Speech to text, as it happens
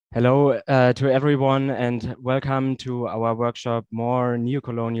Hello to everyone and welcome to our workshop, More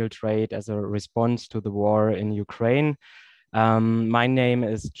Neo-Colonial Trade as a Response to the War in Ukraine. My name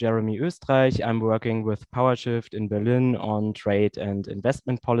is Jeremy Österreich. I'm working with PowerShift in Berlin on trade and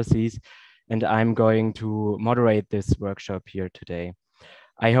investment policies, and I'm going to moderate this workshop here today.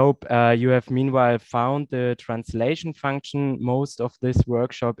 I hope you have meanwhile found the translation function. Most of this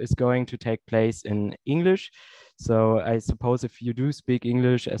workshop is going to take place in English. So I suppose if you do speak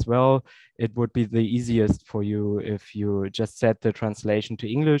English as well, it would be the easiest for you if you just set the translation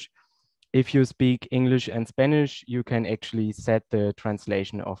to English. If you speak English and Spanish, you can actually set the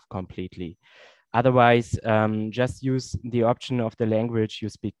translation off completely. Otherwise, just use the option of the language you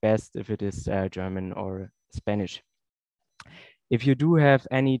speak best if it is German or Spanish. If you do have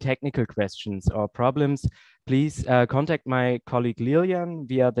any technical questions or problems, please contact my colleague Lilian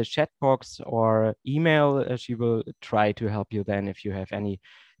via the chat box or email. She will try to help you then if you have any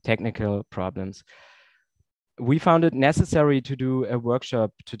technical problems. We found it necessary to do a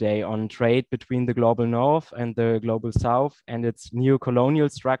workshop today on trade between the global north and the global south and its neo-colonial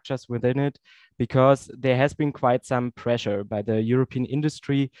structures within it, because there has been quite some pressure by the European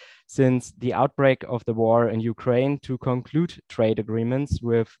industry since the outbreak of the war in Ukraine to conclude trade agreements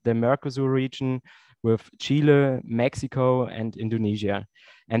with the Mercosur region, with Chile, Mexico, and Indonesia.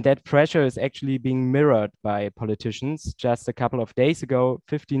 And that pressure is actually being mirrored by politicians. Just a couple of days ago,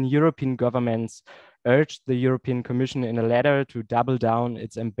 15 European governments urged the European Commission in a letter to double down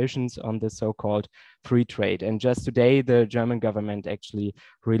its ambitions on the so-called free trade. And just today, the German government actually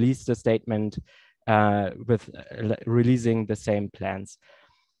released a statement with releasing the same plans.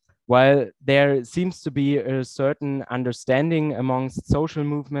 While there seems to be a certain understanding amongst social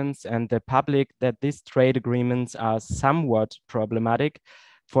movements and the public that these trade agreements are somewhat problematic,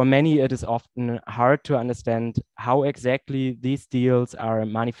 for many it is often hard to understand how exactly these deals are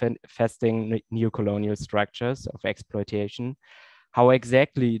manifesting neo-colonial structures of exploitation. How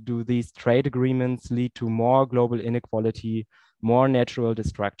exactly do these trade agreements lead to more global inequality, more natural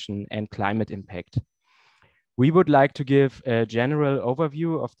destruction, and climate impact? We would like to give a general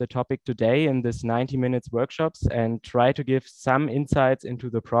overview of the topic today in this 90 minutes workshops and try to give some insights into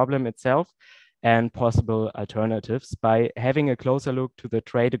the problem itself and possible alternatives by having a closer look to the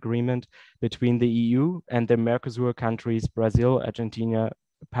trade agreement between the EU and the Mercosur countries, Brazil, Argentina,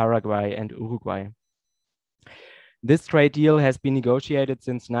 Paraguay, and Uruguay. This trade deal has been negotiated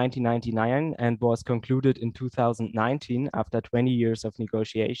since 1999 and was concluded in 2019 after 20 years of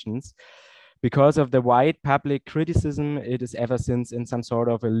negotiations. Because of the wide public criticism, it is ever since in some sort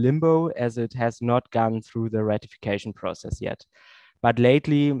of a limbo, as it has not gone through the ratification process yet. But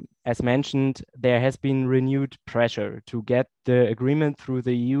lately, as mentioned, there has been renewed pressure to get the agreement through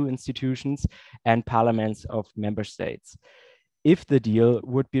the EU institutions and parliaments of member states. If the deal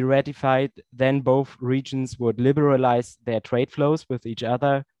would be ratified, then both regions would liberalize their trade flows with each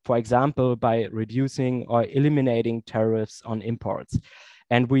other, for example, by reducing or eliminating tariffs on imports.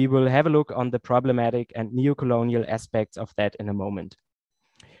 And we will have a look on the problematic and neo-colonial aspects of that in a moment.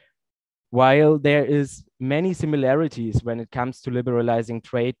 While there is many similarities when it comes to liberalizing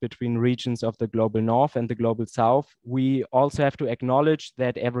trade between regions of the global north and the global south, we also have to acknowledge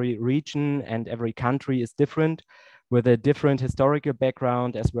that every region and every country is different, with a different historical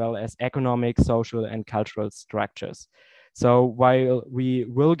background as well as economic, social, and cultural structures. So while we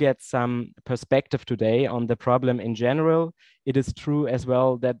will get some perspective today on the problem in general, it is true as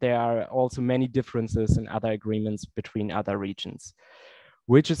well that there are also many differences in other agreements between other regions,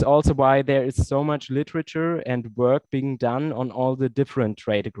 which is also why there is so much literature and work being done on all the different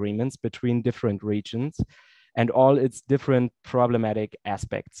trade agreements between different regions and all its different problematic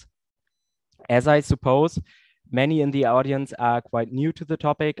aspects. As I suppose many in the audience are quite new to the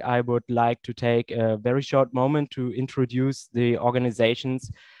topic, I would like to take a very short moment to introduce the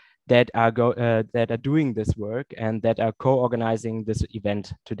organizations that are doing this work and that are co-organizing this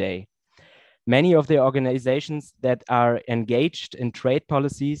event today. Many of the organizations that are engaged in trade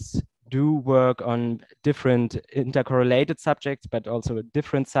policies do work on different intercorrelated subjects, but also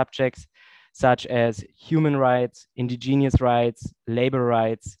different subjects such as human rights, indigenous rights, labor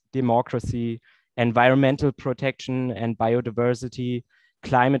rights, democracy, environmental protection and biodiversity,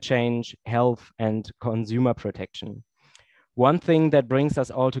 climate change, health, and consumer protection. One thing that brings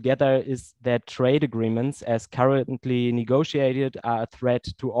us all together is that trade agreements, as currently negotiated, are a threat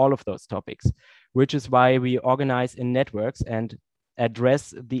to all of those topics, which is why we organize in networks and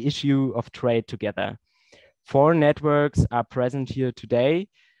address the issue of trade together. 4 networks are present here today.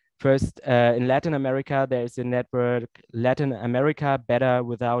 First, in Latin America, there is a network, Latin America Better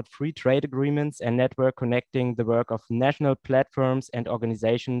Without Free Trade Agreements, a network connecting the work of national platforms and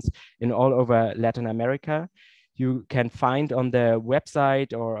organizations in all over Latin America. You can find on the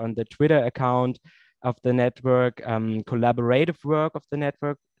website or on the Twitter account of the network collaborative work of the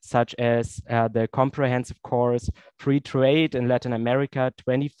network, such as the comprehensive course Free Trade in Latin America,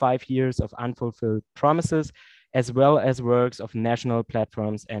 25 Years of Unfulfilled Promises, as well as works of national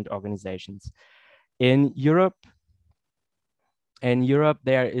platforms and organizations. In Europe,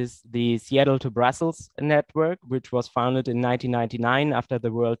 there is the Seattle to Brussels network, which was founded in 1999 after the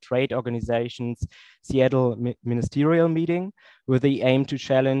World Trade Organization's Seattle ministerial meeting, with the aim to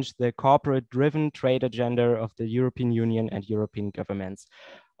challenge the corporate-driven trade agenda of the European Union and European governments.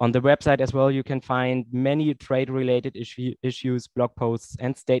 On the website as well, you can find many trade-related issues, blog posts,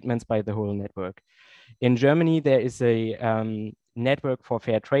 and statements by the whole network. In Germany, there is a network for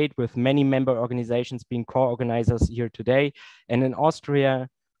fair trade with many member organizations being co-organizers here today. And in Austria,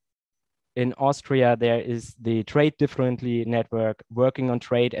 there is the Trade Differently network working on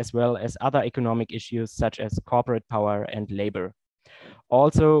trade as well as other economic issues such as corporate power and labor.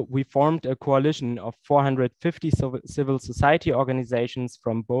 Also, we formed a coalition of 450 civil society organizations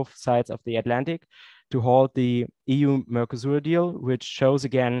from both sides of the Atlantic to hold the EU-Mercosur deal, which shows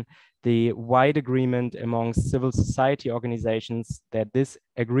again the wide agreement among civil society organizations that this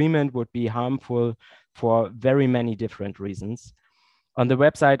agreement would be harmful for very many different reasons. On the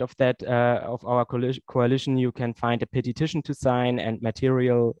website of our coalition, you can find a petition to sign and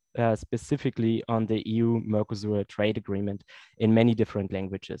material specifically on the EU-Mercosur trade agreement in many different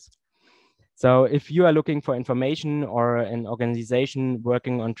languages. So if you are looking for information or an organization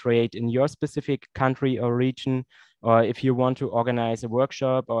working on trade in your specific country or region, or if you want to organize a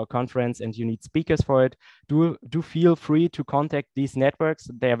workshop or a conference and you need speakers for it, do feel free to contact these networks.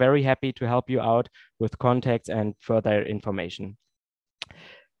 They are very happy to help you out with contacts and further information.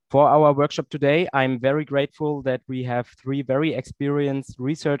 For our workshop today, I'm very grateful that we have 3 very experienced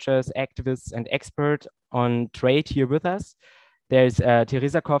researchers, activists, and experts on trade here with us. There's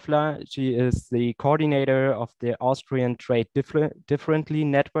Theresa Kofler. She is the coordinator of the Austrian Trade Differently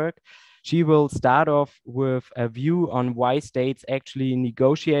network. She will start off with a view on why states actually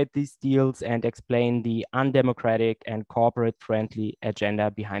negotiate these deals and explain the undemocratic and corporate-friendly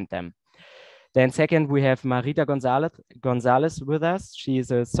agenda behind them. Then second, we have Marita Gonzales with us. She is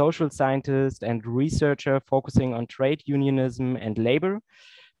a social scientist and researcher focusing on trade unionism and labor,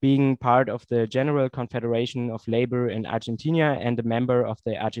 being part of the General Confederation of Labor in Argentina and a member of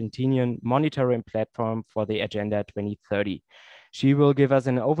the Argentinian Monitoring Platform for the Agenda 2030. She will give us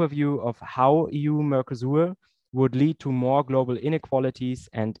an overview of how EU-Mercosur would lead to more global inequalities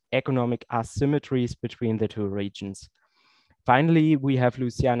and economic asymmetries between the 2 regions. Finally, we have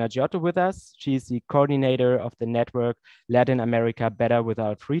Luciana Ghiotto with us. She's the coordinator of the network Latin America Better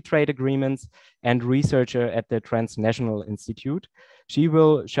Without Free Trade Agreements and researcher at the Transnational Institute. She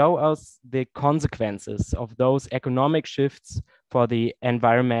will show us the consequences of those economic shifts for the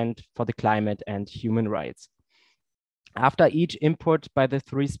environment, for the climate, and human rights. After each input by the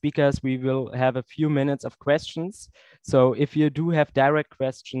 3 speakers, we will have a few minutes of questions. So if you do have direct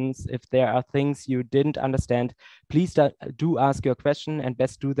questions, if there are things you didn't understand, please do ask your question, and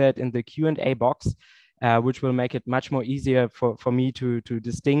best do that in the Q&A box, which will make it much more easier for me to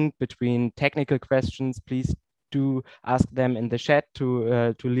distinguish between technical questions. Please do ask them in the chat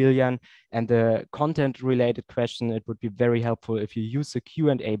to Lilian, and the content-related question, it would be very helpful if you use the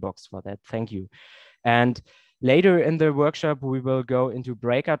Q&A box for that. Thank you. And later in the workshop, we will go into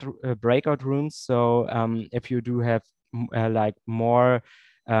breakout rooms. So if you do have like more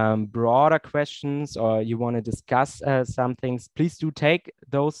broader questions or you want to discuss some things, please do take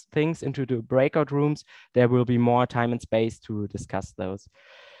those things into the breakout rooms. There will be more time and space to discuss those.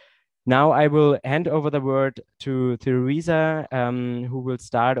 Now I will hand over the word to Theresa, who will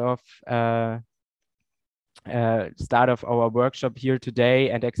start off our workshop here today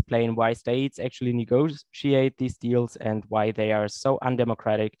and explain why states actually negotiate these deals and why they are so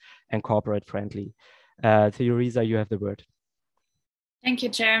undemocratic and corporate friendly. Theresa, you have the word. Thank you,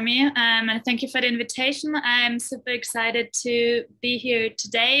 Jeremy, and thank you for the invitation. I'm super excited to be here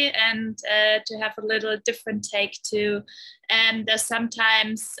today and to have a little different take to there's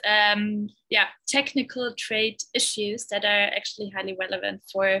sometimes technical trade issues that are actually highly relevant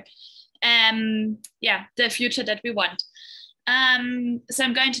for the future that we want. So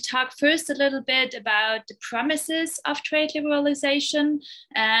I'm going to talk first a little bit about the promises of trade liberalization,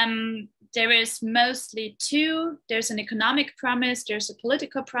 there is mostly two. There's an economic promise, there's a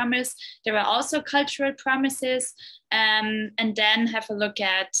political promise, there are also cultural promises, and then have a look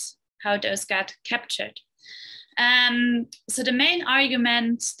at how those got captured. So the main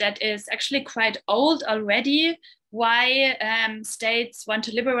argument that is actually quite old already, why states want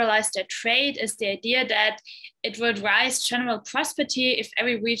to liberalize their trade, is the idea that it would rise general prosperity if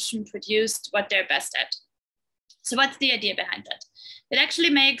every region produced what they're best at. So what's the idea behind that? It actually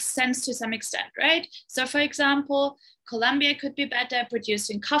makes sense to some extent, right? So for example, Colombia could be better at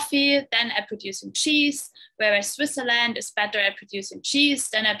producing coffee than at producing cheese, whereas Switzerland is better at producing cheese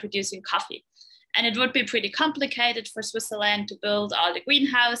than at producing coffee. And it would be pretty complicated for Switzerland to build all the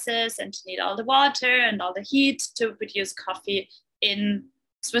greenhouses and to need all the water and all the heat to produce coffee in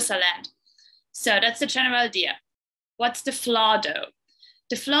Switzerland. So that's the general idea. What's the flaw though?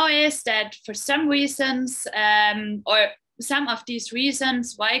 The flaw is that for some reasons, or some of these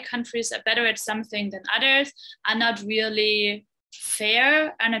reasons why countries are better at something than others are not really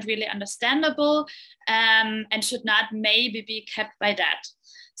fair, are not really understandable, and should not maybe be kept by that.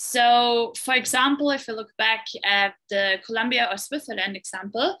 So for example, if you look back at the Colombia or Switzerland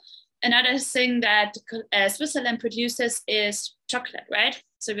example, another thing that Switzerland produces is chocolate, right?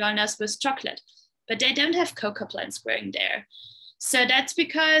 So we all know Swiss chocolate, but they don't have cocoa plants growing there. So that's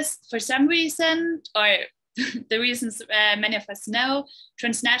because for some reason, or the reasons many of us know,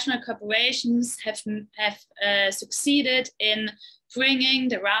 transnational corporations have succeeded in bringing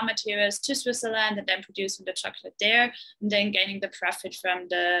the raw materials to Switzerland and then producing the chocolate there and then gaining the profit from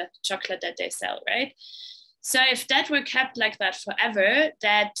the chocolate that they sell, right? So if that were kept like that forever,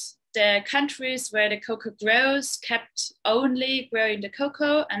 that the countries where the cocoa grows kept only growing the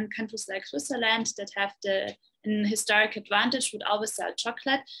cocoa, and countries like Switzerland that have an historic advantage would always sell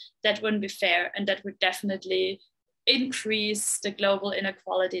chocolate, that wouldn't be fair, and that would definitely increase the global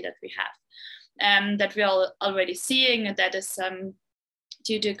inequality that we have, that we are already seeing, and that is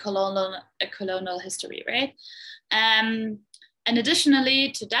due to colonial history, right? And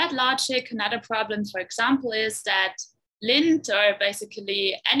additionally to that logic, another problem, for example, is that Lindt, or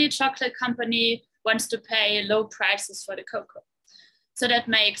basically any chocolate company, wants to pay low prices for the cocoa. So that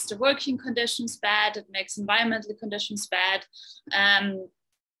makes the working conditions bad, it makes environmental conditions bad, and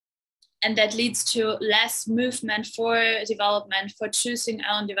that leads to less movement for development, for choosing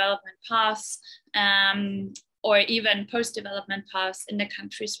own development paths, or even post-development paths in the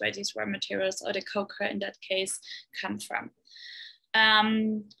countries where these raw materials, or the cocoa in that case, come from.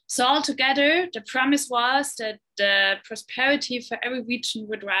 So altogether, the promise was that the prosperity for every region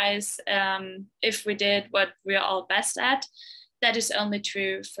would rise if we did what we're all best at. That is only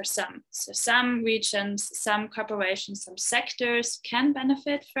true for some. So some regions, some corporations, some sectors can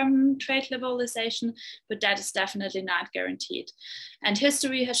benefit from trade liberalization, but that is definitely not guaranteed. And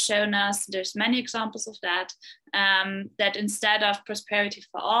history has shown us, there's many examples of that, that instead of prosperity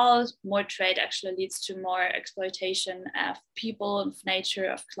for all, more trade actually leads to more exploitation of people, of nature,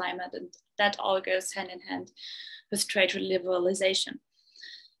 of climate, and that all goes hand in hand with trade liberalization.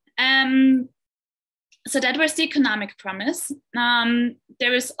 So that was the economic promise.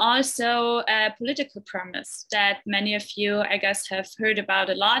 There is also a political promise that many of you, I guess, have heard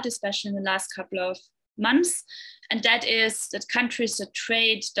about a lot, especially in the last couple of months. And that is that countries that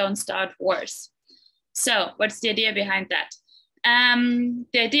trade don't start wars. So what's the idea behind that?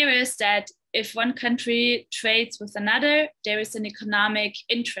 The idea is that if one country trades with another, there is an economic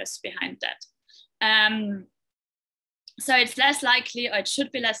interest behind that. So it's less likely, or it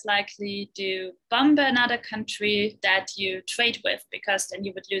should be less likely, to bomb another country that you trade with, because then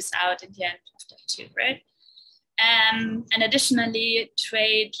you would lose out in the end of that too, right? And additionally,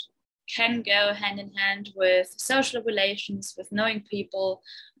 trade can go hand in hand with social relations, with knowing people,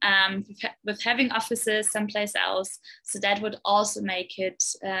 with having offices someplace else. So that would also make it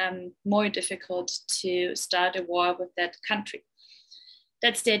more difficult to start a war with that country.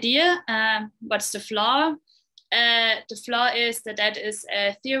 That's the idea. What's the flaw? The flaw is that that is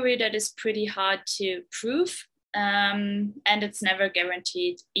a theory that is pretty hard to prove, and it's never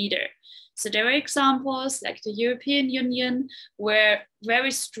guaranteed either. So there are examples like the European Union, where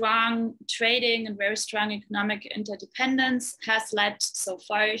very strong trading and very strong economic interdependence has led so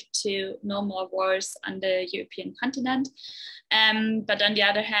far to no more wars on the European continent. But on the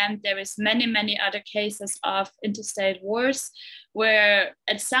other hand, there is many other cases of interstate wars, where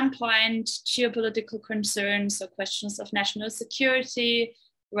at some point geopolitical concerns or questions of national security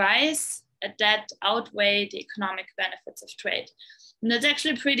rise that outweigh the economic benefits of trade. And that's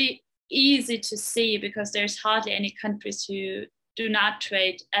actually pretty easy to see, because there's hardly any countries who do not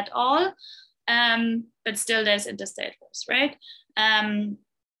trade at all, but still there's interstate wars, right?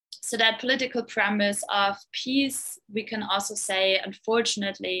 So that political promise of peace, we can also say,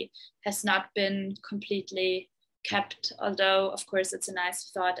 unfortunately, has not been completely kept, although, of course, it's a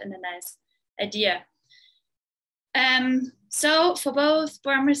nice thought and a nice idea. So for both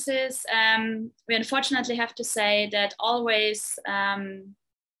promises, we unfortunately have to say that always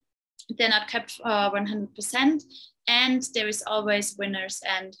they're not kept 100%, and there is always winners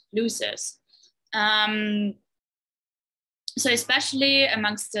and losers. So especially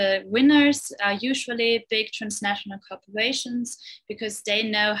amongst the winners are usually big transnational corporations, because they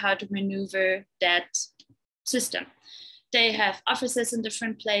know how to maneuver that system. They have offices in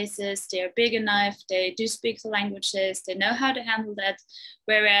different places, they are big enough, they do speak the languages, they know how to handle that.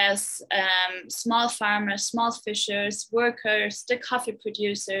 Whereas small farmers, small fishers, workers, the coffee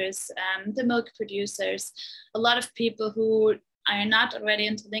producers, the milk producers, a lot of people who are not already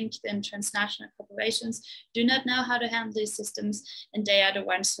interlinked in transnational corporations do not know how to handle these systems, and they are the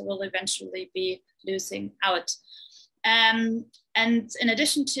ones who will eventually be losing out. And in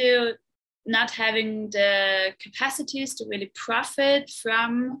addition to not having the capacities to really profit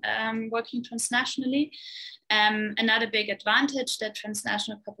from working transnationally, another big advantage that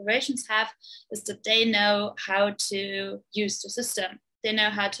transnational corporations have is that they know how to use the system. They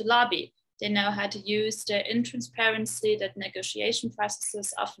know how to lobby. They know how to use the intransparency that negotiation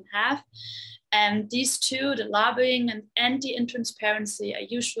processes often have. And these two, the lobbying and the intransparency, are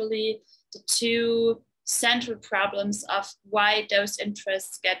usually the two central problems of why those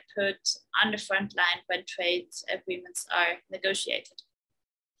interests get put on the front line when trade agreements are negotiated.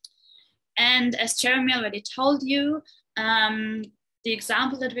 And as Jeremy already told you, the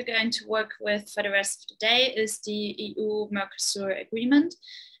example that we're going to work with for the rest of the day is the EU-Mercosur agreement.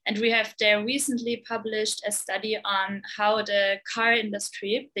 And we have there recently published a study on how the car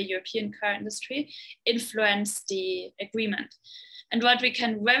industry, the European car industry, influenced the agreement. And what we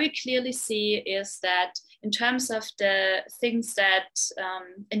can very clearly see is that in terms of the things that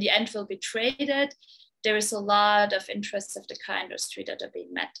in the end will be traded, there is a lot of interests of the car industry that are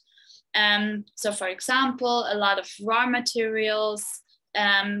being met. So for example, a lot of raw materials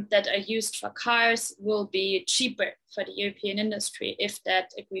that are used for cars will be cheaper for the European industry if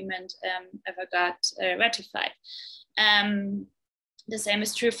that agreement ever got ratified. The same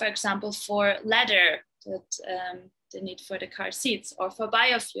is true, for example, for leather that the need for the car seats, or for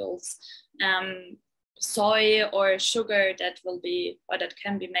biofuels, soy or sugar that will be, or that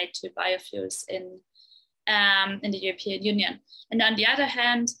can be made to biofuels in the European Union. And on the other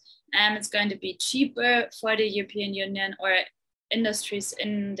hand, it's going to be cheaper for the European Union or industries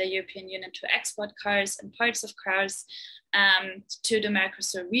in the European Union to export cars and parts of cars to the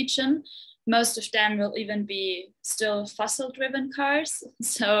Mercosur region. Most of them will even be still fossil-driven cars.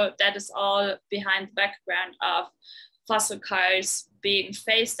 So that is all behind the background of fossil cars being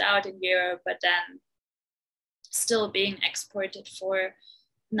phased out in Europe, but then still being exported for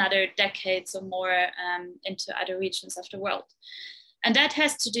another decades or more into other regions of the world. And that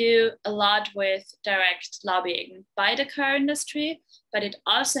has to do a lot with direct lobbying by the car industry, but it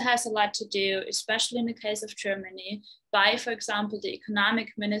also has a lot to do, especially in the case of Germany, by, for example, the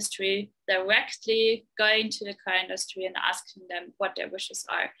economic ministry directly going to the car industry and asking them what their wishes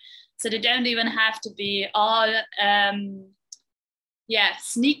are. So they don't even have to be all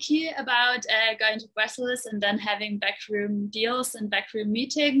sneaky about going to Brussels and then having backroom deals and backroom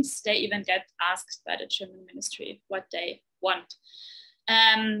meetings. They even get asked by the German ministry what they want.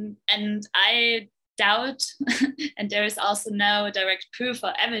 And I doubt, and there is also no direct proof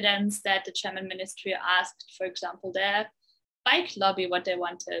or evidence that the German ministry asked, for example, the bike lobby what they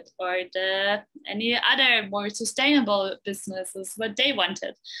wanted, or any other more sustainable businesses what they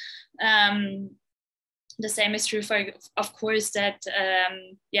wanted. The same is true for, of course, that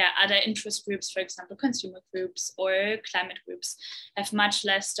other interest groups, for example, consumer groups or climate groups, have much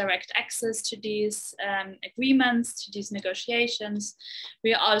less direct access to these agreements, to these negotiations.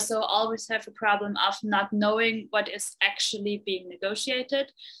 We also always have a problem of not knowing what is actually being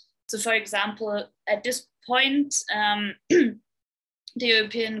negotiated. So, for example, at this point, the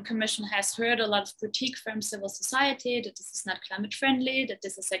European Commission has heard a lot of critique from civil society that this is not climate friendly, that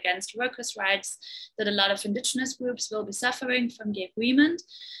this is against workers' rights, that a lot of indigenous groups will be suffering from the agreement.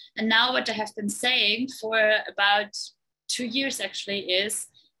 And now what they have been saying for about 2 years actually is,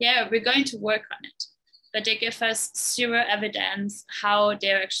 yeah, we're going to work on it. But they give us zero evidence how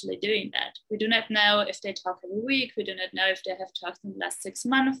they're actually doing that. We do not know if they talk every week. We do not know if they have talked in the last 6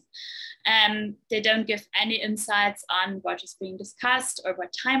 months. They don't give any insights on what is being discussed or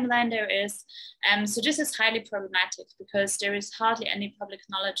what timeline there is. So this is highly problematic because there is hardly any public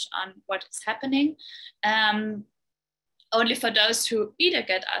knowledge on what is happening. only for those who either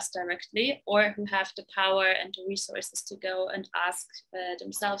get asked directly or who have the power and the resources to go and ask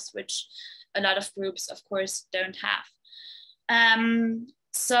themselves, which a lot of groups, of course, don't have.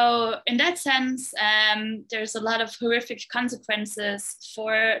 So in that sense, there's a lot of horrific consequences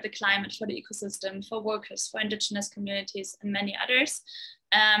for the climate, for the ecosystem, for workers, for indigenous communities, and many others.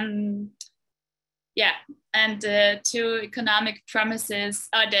 Yeah, and two economic promises,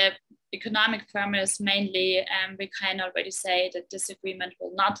 or the economic promise mainly, we can already say that this agreement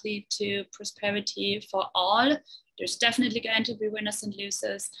will not lead to prosperity for all. There's definitely going to be winners and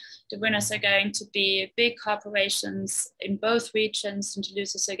losers. The winners are going to be big corporations in both regions, and the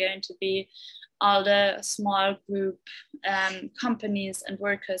losers are going to be all the small group companies and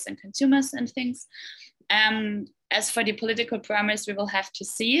workers and consumers and things. As for the political promise, we will have to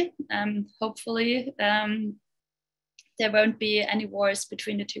see. Hopefully, there won't be any wars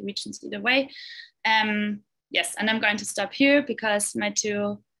between the two regions either way. Yes, and I'm going to stop here because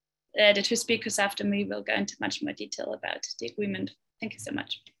the two speakers after me will go into much more detail about the agreement. Thank you so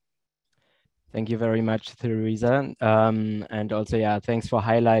much. Thank you very much, Theresa. And also, yeah, thanks for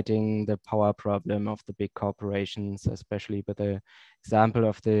highlighting the power problem of the big corporations, especially with the example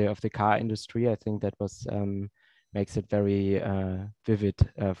of the car industry. I think that was makes it very vivid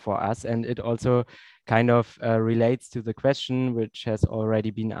for us. And it also kind of relates to the question which has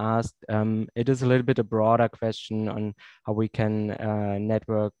already been asked. It is a little bit a broader question on how we can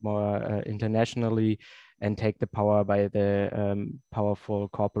network more internationally and take the power by the powerful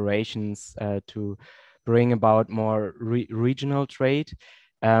corporations to bring about more regional trade.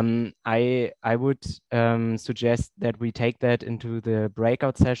 I would suggest that we take that into the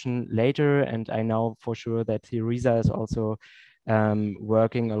breakout session later, and I know for sure that Theresa is also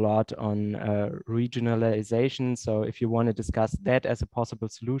working a lot on regionalization. So if you want to discuss that as a possible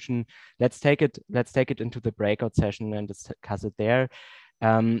solution, let's take it into the breakout session and discuss it there.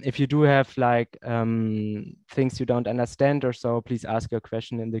 If you do have like things you don't understand or so, please ask your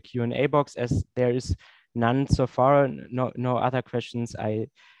question in the Q&A box. As there is none so far, no other questions, I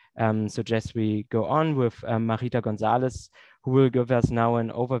suggest we go on with Marita Gonzales, who will give us now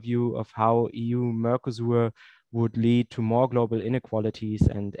an overview of how EU-Mercosur would lead to more global inequalities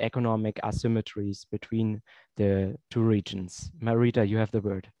and economic asymmetries between the two regions. Marita, you have the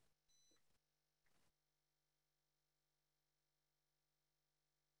word.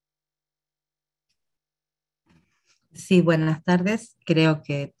 Sí, buenas tardes. Creo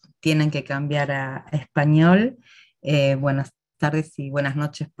que tienen que cambiar a español. Buenas tardes y buenas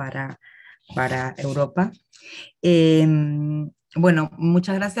noches para Europa. Bueno,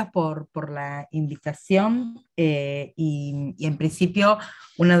 muchas gracias por la invitación y en principio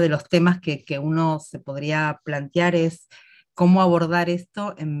uno de los temas que uno se podría plantear es cómo abordar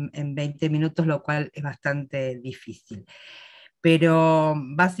esto en 20 minutos, lo cual es bastante difícil. Pero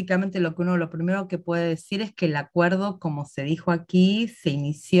básicamente lo primero que puede decir es que el acuerdo, como se dijo aquí, se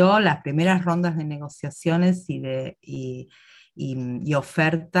inició, las primeras rondas de negociaciones y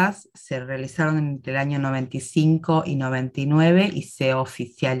ofertas se realizaron entre el año 95 y 99 y se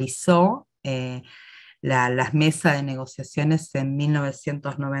oficializó las mesas de negociaciones en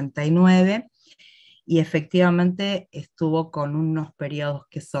 1999. Y efectivamente estuvo con unos periodos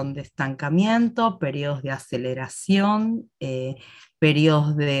que son de estancamiento, periodos de aceleración,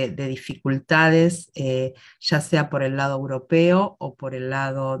 periodos de dificultades, ya sea por el lado europeo o por el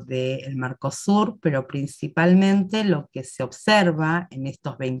lado del Mercosur, pero principalmente lo que se observa en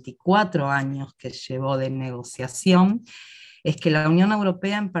estos 24 años que llevó de negociación es que la Unión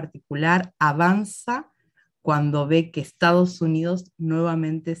Europea en particular avanza cuando ve que Estados Unidos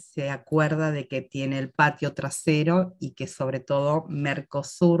nuevamente se acuerda de que tiene el patio trasero y que sobre todo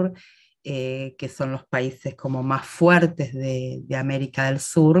Mercosur, que son los países como más fuertes de América del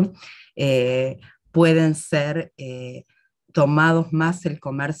Sur, pueden ser tomados más el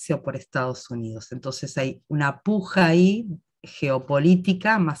comercio por Estados Unidos. Entonces hay una puja ahí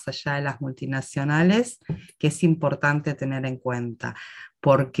geopolítica más allá de las multinacionales que es importante tener en cuenta,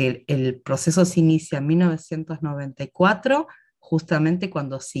 porque el proceso se inicia en 1994, justamente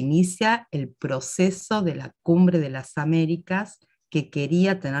cuando se inicia el proceso de la Cumbre de las Américas, que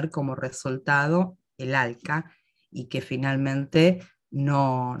quería tener como resultado el ALCA, y que finalmente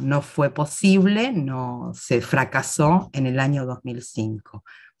no fue posible, se fracasó en el año 2005.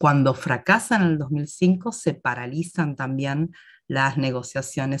 Cuando fracasan en el 2005, se paralizan también las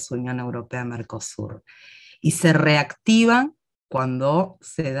negociaciones Unión Europea-Mercosur, y se reactivan cuando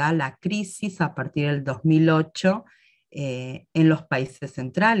se da la crisis a partir del 2008 en los países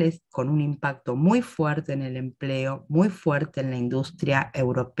centrales, con un impacto muy fuerte en el empleo, muy fuerte en la industria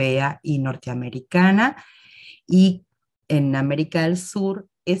europea y norteamericana, y en América del Sur,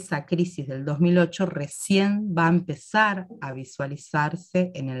 esa crisis del 2008 recién va a empezar a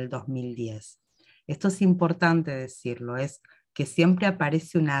visualizarse en el 2010. Esto es importante decirlo, es que siempre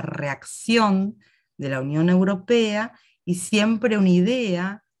aparece una reacción de la Unión Europea y siempre una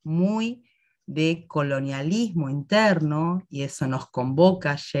idea muy de colonialismo interno, y eso nos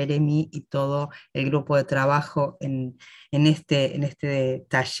convoca Jeremy y todo el grupo de trabajo en este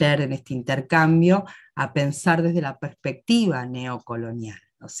taller, en este intercambio, a pensar desde la perspectiva neocolonial,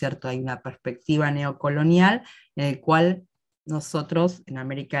 ¿no es cierto? Hay una perspectiva neocolonial en la cual nosotros en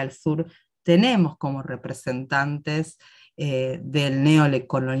América del Sur tenemos como representantes del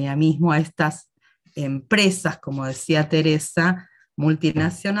neocolonialismo a estas empresas, como decía Theresa,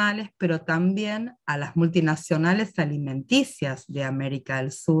 multinacionales, pero también a las multinacionales alimenticias de América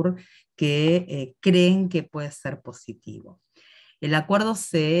del Sur que creen que puede ser positivo. El acuerdo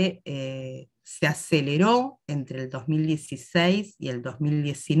se aceleró entre el 2016 y el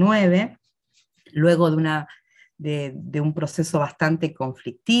 2019, luego de un proceso bastante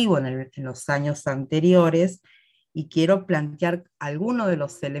conflictivo en los años anteriores, y quiero plantear algunos de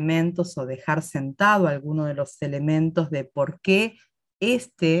los elementos o dejar sentado algunos de los elementos de por qué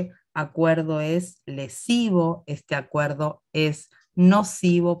este acuerdo es lesivo, este acuerdo es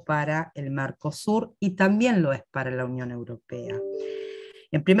nocivo para el Mercosur y también lo es para la Unión Europea.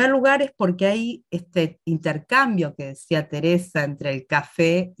 En primer lugar es porque hay este intercambio que decía Theresa entre el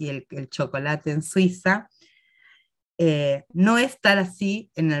café y el chocolate en Suiza. No es tal así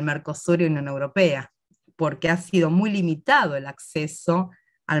en el Mercosur y Unión Europea, porque ha sido muy limitado el acceso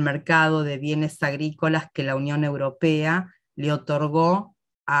al mercado de bienes agrícolas que la Unión Europea le otorgó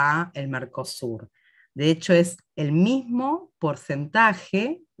a el Mercosur. De hecho, es el mismo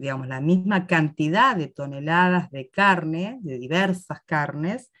porcentaje, digamos, la misma cantidad de toneladas de carne, de diversas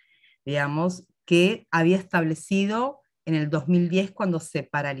carnes, digamos, que había establecido en el 2010 cuando se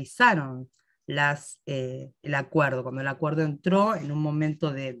paralizaron el acuerdo, cuando el acuerdo entró en un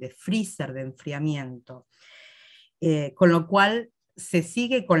momento de freezer, de enfriamiento. Con lo cual se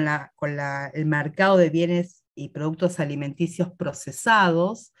sigue con el mercado de bienes y productos alimenticios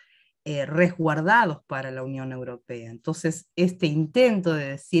procesados, resguardados para la Unión Europea. Entonces, este intento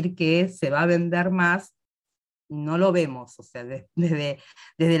de decir que se va a vender más, no lo vemos, o sea, desde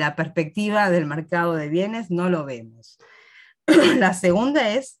la perspectiva del mercado de bienes no lo vemos. La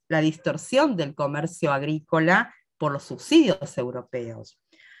segunda es la distorsión del comercio agrícola por los subsidios europeos.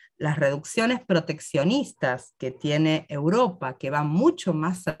 Las reducciones proteccionistas que tiene Europa, que van mucho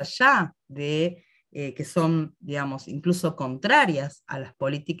más allá de, que son, digamos, incluso contrarias a las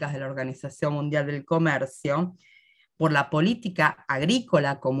políticas de la Organización Mundial del Comercio, por la política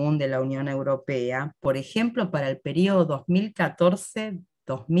agrícola común de la Unión Europea, por ejemplo, para el periodo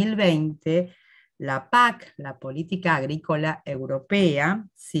 2014-2020, la PAC, la Política Agrícola Europea,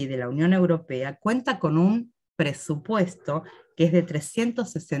 sí, de la Unión Europea, cuenta con un presupuesto que es de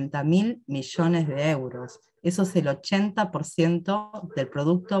 360.000 millones de euros. Eso es el 80% del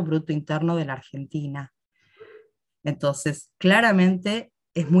Producto Bruto Interno de la Argentina. Entonces, claramente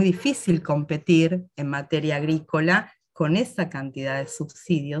es muy difícil competir en materia agrícola con esa cantidad de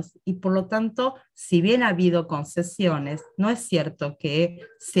subsidios y por lo tanto, si bien ha habido concesiones, no es cierto que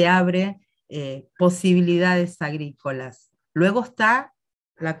se abren posibilidades agrícolas. Luego está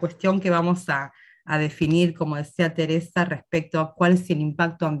la cuestión que vamos a definir, como decía Theresa, respecto a cuál es el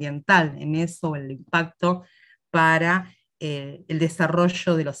impacto ambiental en eso, el impacto para el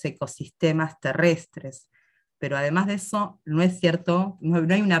desarrollo de los ecosistemas terrestres. Pero además de eso, no es cierto,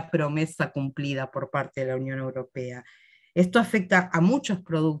 no hay una promesa cumplida por parte de la Unión Europea. Esto afecta a muchos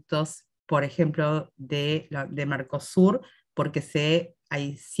productos, por ejemplo, de Mercosur, porque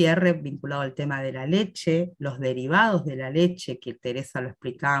hay cierre vinculado al tema de la leche, los derivados de la leche, que Theresa lo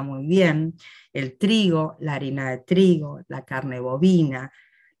explicaba muy bien, el trigo, la harina de trigo, la carne bovina,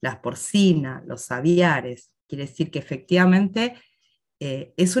 las porcinas, los aviares. Quiere decir que efectivamente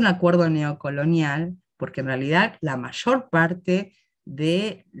es un acuerdo neocolonial, porque en realidad la mayor parte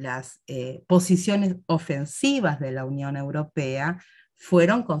de las posiciones ofensivas de la Unión Europea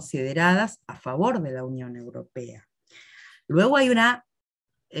fueron consideradas a favor de la Unión Europea. Luego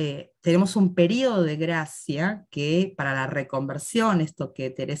tenemos un periodo de gracia que para la reconversión, esto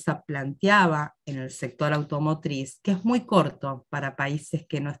que Theresa planteaba en el sector automotriz, que es muy corto para países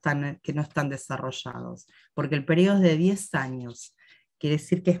que no están desarrollados, porque el periodo es de 10 años, quiere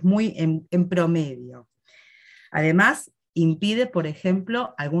decir que es muy en promedio. Además, impide, por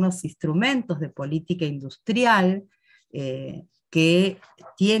ejemplo, algunos instrumentos de política industrial que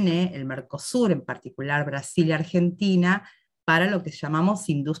tiene el Mercosur, en particular Brasil y Argentina, para lo que llamamos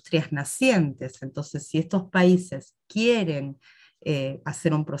industrias nacientes. Entonces, si estos países quieren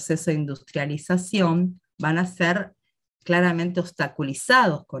hacer un proceso de industrialización, van a ser claramente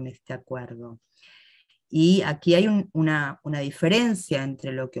obstaculizados con este acuerdo. Y aquí hay una diferencia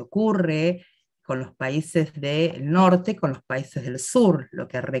entre lo que ocurre con los países del norte y con los países del sur. Lo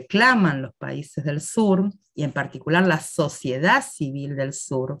que reclaman los países del sur, y en particular la sociedad civil del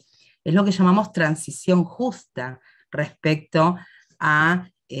sur, es lo que llamamos transición justa respecto a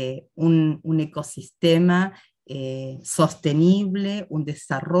un ecosistema sostenible, un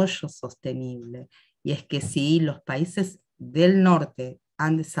desarrollo sostenible. Y es que si los países del norte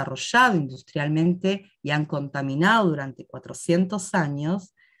han desarrollado industrialmente y han contaminado durante 400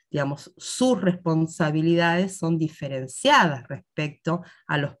 años, digamos, sus responsabilidades son diferenciadas respecto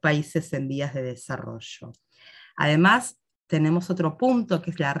a los países en vías de desarrollo. Además, tenemos otro punto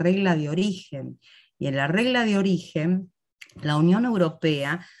que es la regla de origen. Y en la regla de origen, la Unión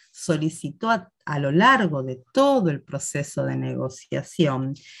Europea solicitó a lo largo de todo el proceso de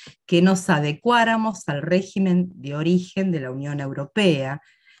negociación que nos adecuáramos al régimen de origen de la Unión Europea.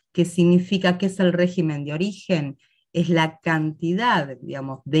 ¿Qué significa que es el régimen de origen? Es la cantidad,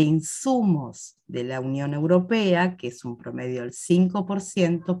 digamos, de insumos de la Unión Europea, que es un promedio del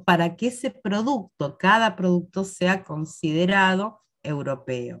 5%, para que ese producto, cada producto, sea considerado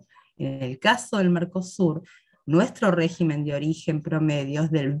europeo. En el caso del Mercosur, nuestro régimen de origen promedio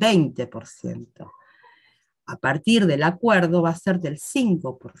es del 20%. A partir del acuerdo va a ser del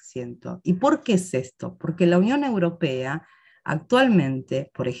 5%. ¿Y por qué es esto? Porque la Unión Europea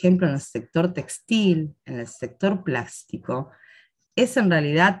actualmente, por ejemplo, en el sector textil, en el sector plástico, en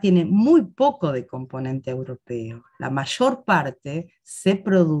realidad tiene muy poco de componente europeo. La mayor parte se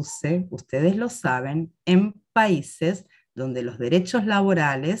produce, ustedes lo saben, en países donde los derechos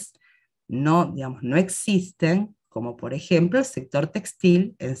laborales no existen, como por ejemplo el sector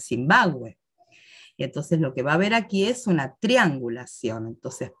textil en Zimbabue. Y entonces lo que va a haber aquí es una triangulación.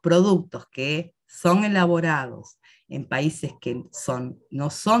 Entonces, productos que son elaborados en países que no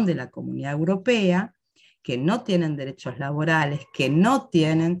son de la Comunidad Europea, que no tienen derechos laborales, que no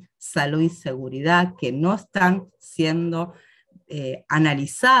tienen salud y seguridad, que no están siendo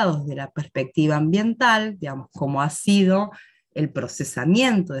analizados de la perspectiva ambiental, digamos, como ha sido el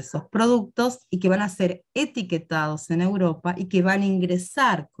procesamiento de esos productos, y que van a ser etiquetados en Europa y que van a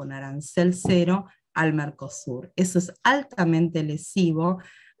ingresar con arancel cero al Mercosur. Eso es altamente lesivo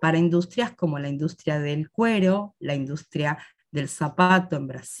para industrias como la industria del cuero, la industria del zapato en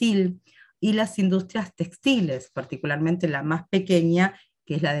Brasil y las industrias textiles, particularmente la más pequeña,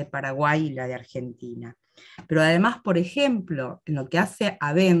 que es la de Paraguay y la de Argentina. Pero además, por ejemplo, en lo que hace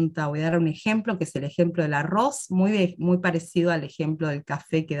a venta, voy a dar un ejemplo que es el ejemplo del arroz, muy parecido al ejemplo del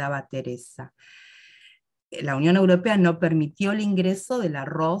café que daba Theresa. La Unión Europea no permitió el ingreso del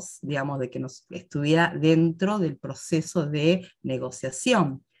arroz, digamos, de que nos estuviera dentro del proceso de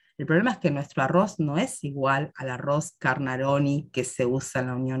negociación. El problema es que nuestro arroz no es igual al arroz Carnaroni que se usa en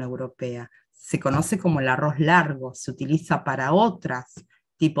la Unión Europea. Se conoce como el arroz largo, se utiliza para otros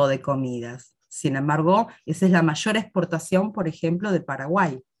tipos de comidas. Sin embargo, esa es la mayor exportación, por ejemplo, de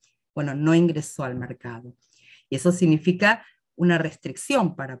Paraguay. Bueno, no ingresó al mercado. Y eso significa una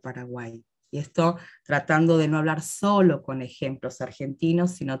restricción para Paraguay. Y esto tratando de no hablar solo con ejemplos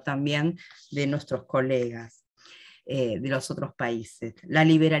argentinos, sino también de nuestros colegas de los otros países. La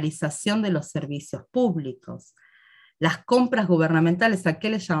liberalización de los servicios públicos. Las compras gubernamentales, ¿a qué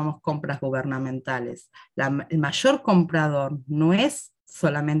le llamamos compras gubernamentales? El mayor comprador no es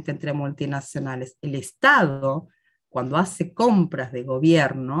solamente entre multinacionales. El Estado, cuando hace compras de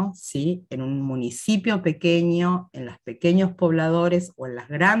gobierno, ¿sí?, en un municipio pequeño, en los pequeños pobladores o en las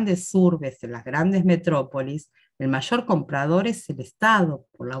grandes urbes, en las grandes metrópolis, el mayor comprador es el Estado,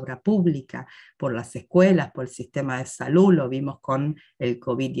 por la obra pública, por las escuelas, por el sistema de salud, lo vimos con el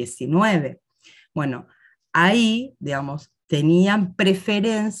COVID-19. Bueno, ahí, digamos, tenían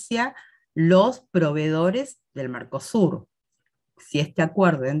preferencia los proveedores del Mercosur. Si este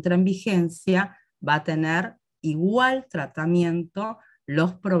acuerdo entra en vigencia, va a tener igual tratamiento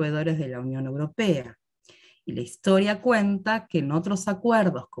los proveedores de la Unión Europea. Y la historia cuenta que en otros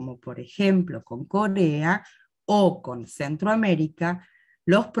acuerdos, como por ejemplo con Corea o con Centroamérica,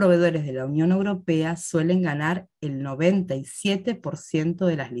 los proveedores de la Unión Europea suelen ganar el 97%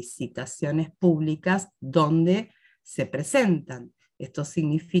 de las licitaciones públicas donde se presentan. Esto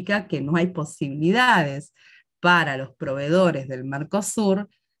significa que no hay posibilidades para los proveedores del Mercosur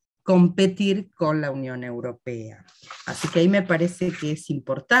competir con la Unión Europea. Así que ahí me parece que es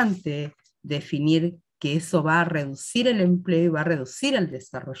importante definir que eso va a reducir el empleo y va a reducir el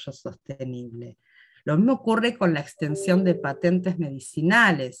desarrollo sostenible. Lo mismo ocurre con la extensión de patentes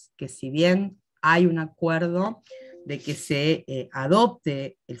medicinales, que si bien hay un acuerdo de que se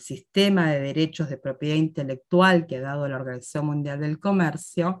adopte el sistema de derechos de propiedad intelectual que ha dado la Organización Mundial del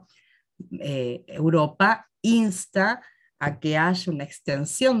Comercio, Europa insta a que haya una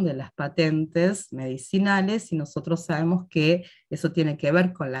extensión de las patentes medicinales, y nosotros sabemos que eso tiene que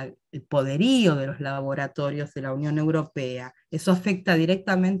ver con el poderío de los laboratorios de la Unión Europea. Eso afecta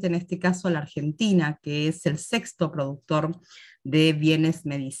directamente, en este caso, a la Argentina, que es el sexto productor de bienes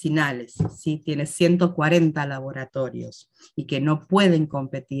medicinales, ¿sí? Tiene 140 laboratorios y que no pueden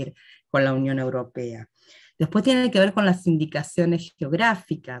competir con la Unión Europea. Después tiene que ver con las indicaciones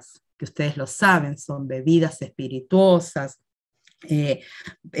geográficas, que ustedes lo saben, son bebidas espirituosas,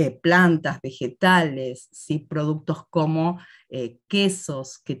 plantas, vegetales, ¿sí? Productos como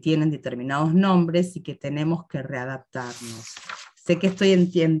quesos que tienen determinados nombres y que tenemos que readaptarnos. Sé que estoy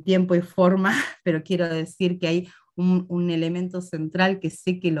en tiempo y forma, pero quiero decir que hay un elemento central que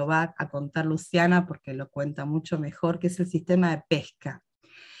sé que lo va a contar Luciana porque lo cuenta mucho mejor, que es el sistema de pesca.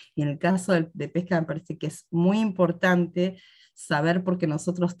 Y en el caso de pesca me parece que es muy importante saber, porque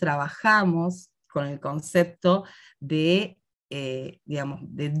nosotros trabajamos con el concepto de, digamos,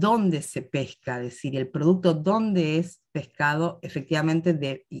 de dónde se pesca, es decir, el producto dónde es pescado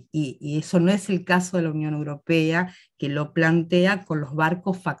efectivamente, y eso no es el caso de la Unión Europea, que lo plantea con los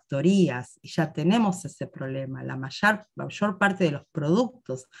barcos factorías, y ya tenemos ese problema. La mayor parte de los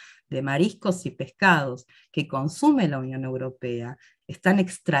productos de mariscos y pescados que consume la Unión Europea están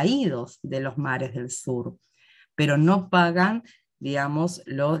extraídos de los mares del sur, pero no pagan, digamos,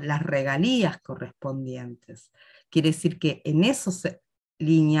 las regalías correspondientes. Quiere decir que en esos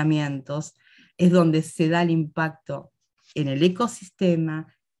lineamientos es donde se da el impacto en el ecosistema,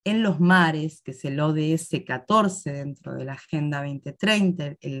 en los mares, que es el ODS 14 dentro de la Agenda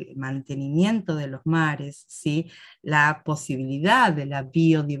 2030, el mantenimiento de los mares, ¿sí? La posibilidad de la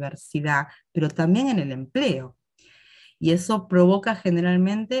biodiversidad, pero también en el empleo. Y eso provoca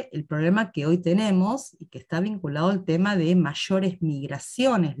generalmente el problema que hoy tenemos y que está vinculado al tema de mayores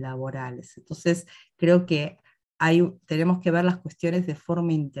migraciones laborales. Entonces, creo que tenemos que ver las cuestiones de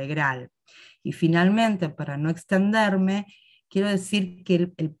forma integral. Y finalmente, para no extenderme, quiero decir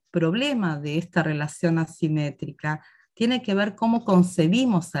que el problema de esta relación asimétrica tiene que ver cómo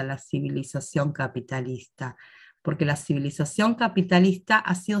concebimos a la civilización capitalista, porque la civilización capitalista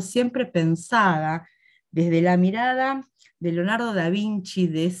ha sido siempre pensada desde la mirada de Leonardo da Vinci,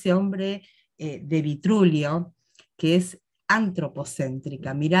 de ese hombre de Vitrulio, que es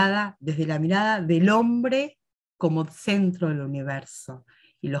antropocéntrica, desde la mirada del hombre como centro del universo.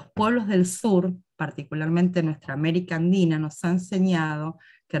 Y los pueblos del sur, particularmente nuestra América Andina, nos ha enseñado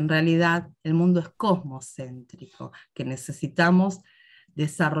que en realidad el mundo es cosmocéntrico, que necesitamos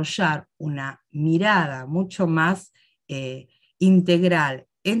desarrollar una mirada mucho más integral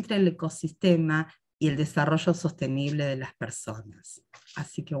entre el ecosistema y el desarrollo sostenible de las personas.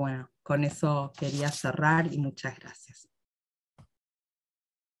 Así que bueno, con eso quería cerrar y muchas gracias.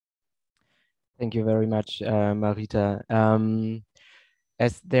 Thank you very much, Marita.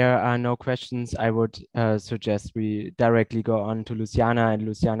 As there are no questions, I would suggest we directly go on to Luciana, and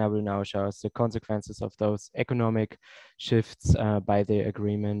Luciana will now show us the consequences of those economic shifts by the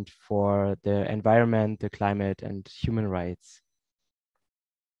agreement for the environment, the climate, and human rights.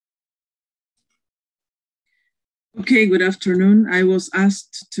 Okay, good afternoon. I was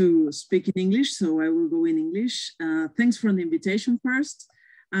asked to speak in English, so I will go in English. Thanks for the invitation first.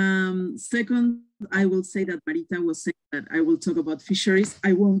 Second, I will say that Marita was saying that I will talk about fisheries.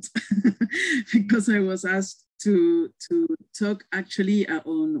 I won't, because I was asked to talk actually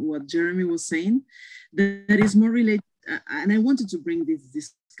on what Jeremy was saying, that is more related, and I wanted to bring this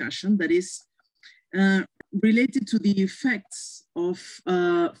discussion that is related to the effects of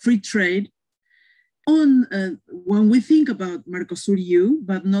free trade on when we think about Mercosur EU,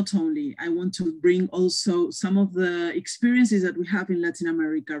 but not only. I want to bring also some of the experiences that we have in Latin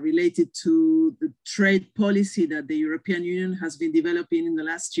America related to the trade policy that the European Union has been developing in the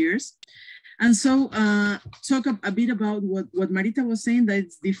last years. And so talk a bit about what Marita was saying, that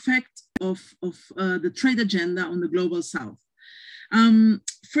it's the effect of the trade agenda on the global South.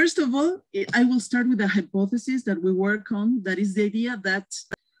 First of all, I will start with a hypothesis that we work on, that is the idea that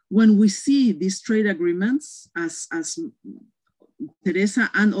when we see these trade agreements, as Theresa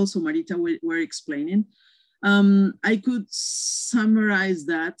and also Marita were explaining, I could summarize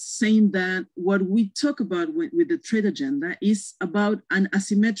that saying that what we talk about with the trade agenda is about an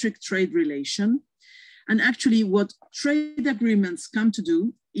asymmetric trade relation. And actually what trade agreements come to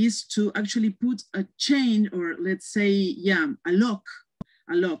do is to actually put a chain, or let's say, a lock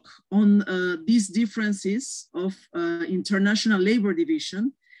a lock on these differences of international labor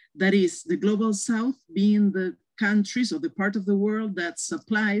division, that is the global south being the countries or the part of the world that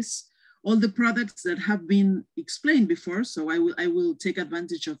supplies all the products that have been explained before. So I will take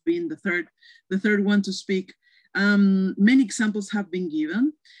advantage of being the third one to speak. Many examples have been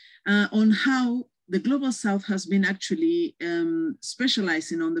given on how the global south has been actually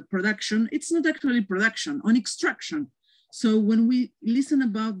specializing on the production. It's not actually production, on extraction. So when we listen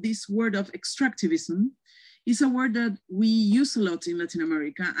about this word of extractivism, it's a word that we use a lot in Latin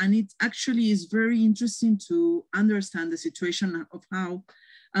America, and it actually is very interesting to understand the situation of how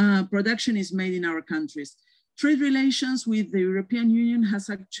production is made in our countries. Trade relations with the European Union has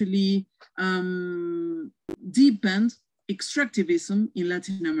actually deepened extractivism in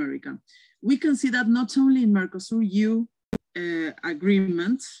Latin America. We can see that not only in Mercosur EU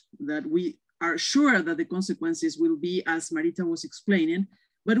agreement, that we are sure that the consequences will be as Marita was explaining,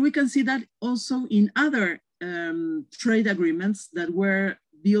 but we can see that also in other trade agreements that were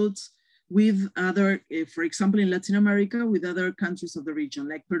built with other, for example, in Latin America, with other countries of the region,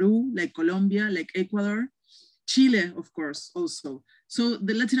 like Peru, like Colombia, like Ecuador, Chile, of course, also. So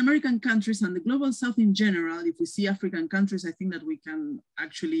the Latin American countries and the global south in general, if we see African countries, I think that we can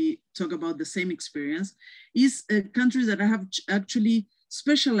actually talk about the same experience, is countries that have actually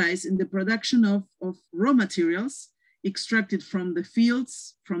specialized in the production of raw materials extracted from the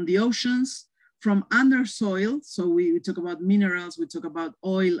fields, from the oceans, from under soil. So we talk about minerals, we talk about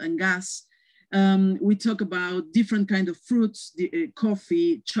oil and gas. We talk about different kind of fruits,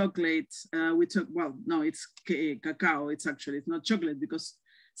 coffee, chocolate. We talk, well, no, it's cacao. It's not chocolate, because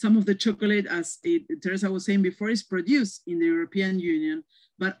some of the chocolate, as Theresa was saying before, is produced in the European Union,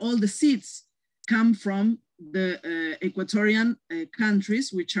 but all the seeds come from the Equatorian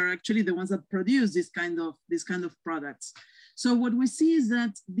countries, which are actually the ones that produce this kind of products. So what we see is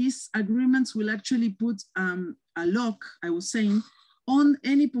that these agreements will actually put a lock, I was saying, on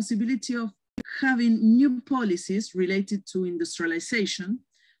any possibility of having new policies related to industrialization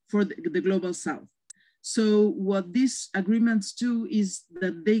for the global south. So what these agreements do is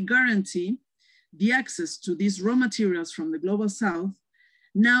that they guarantee the access to these raw materials from the global south.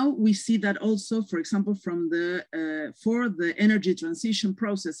 Now we see that also, for example, from for the energy transition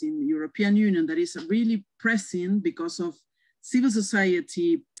process in the European Union, that is really pressing because of civil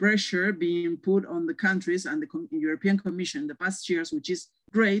society pressure being put on the countries and the European Commission in the past years, which is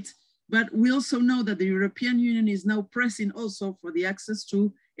great. But we also know that the European Union is now pressing also for the access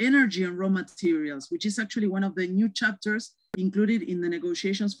to energy and raw materials, which is actually one of the new chapters included in the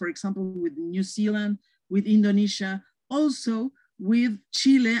negotiations, for example, with New Zealand, with Indonesia, also with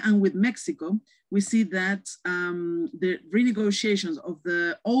Chile and with Mexico. We see that the renegotiations of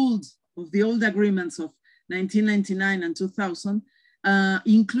the old agreements of 1999 and 2000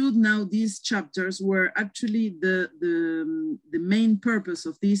 include now these chapters where actually the main purpose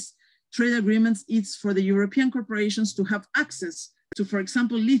of these trade agreements is for the European corporations to have access to, for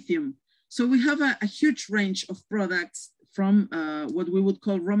example, lithium. So we have a huge range of products from what we would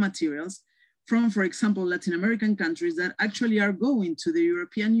call raw materials from, for example, Latin American countries that actually are going to the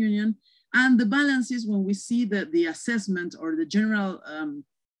European Union. And the balance is when we see the assessment or the general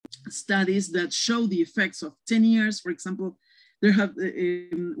studies that show the effects of 10 years, for example, we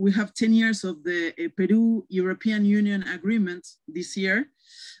have 10 years of the Peru-European Union agreement this year.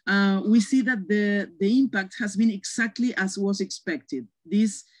 We see that the impact has been exactly as was expected.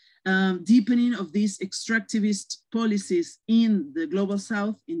 This deepening of these extractivist policies in the global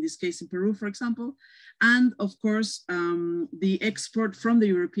south, in this case in Peru, for example, and of course, the export from the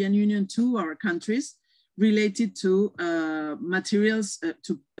European Union to our countries related to materials,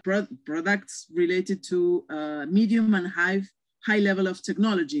 to products related to medium and high level of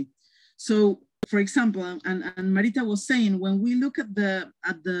technology. So, for example, and Marita was saying, when we look at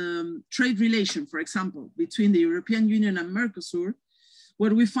the trade relation, for example, between the European Union and Mercosur,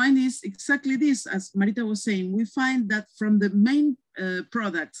 what we find is exactly this, as Marita was saying. We find that from the main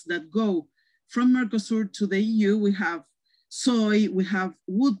products that go from Mercosur to the EU, we have soy, we have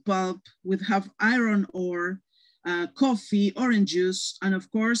wood pulp, we have iron ore, coffee, orange juice, and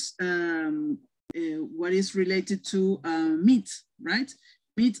of course, what is related to meat, right?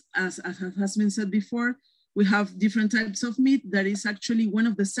 Meat, as has been said before, we have different types of meat. That is actually one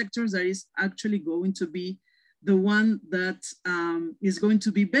of the sectors that is actually going to be the one that is going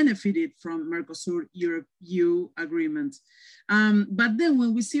to be benefited from Mercosur EU agreement. But then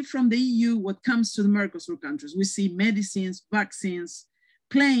when we see from the EU what comes to the Mercosur countries, we see medicines, vaccines,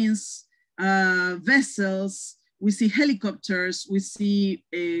 planes, vessels, we see helicopters, we see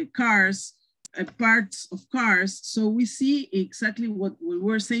cars, parts of cars. So we see exactly what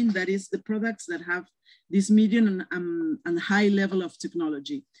we're saying, that is the products that have this medium and high level of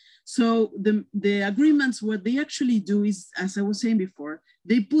technology. So the agreements, what they actually do is, as I was saying before,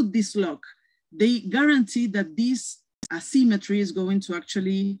 they put this lock. They guarantee that this asymmetry is going to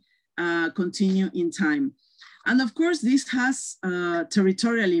actually continue in time. And of course, this has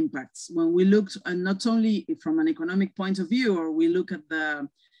territorial impacts. When we look not only from an economic point of view, or we look at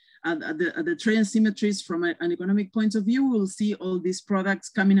the trade asymmetries from an economic point of view, we'll see all these products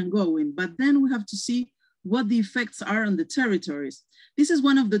coming and going. But then we have to see what the effects are on the territories. This is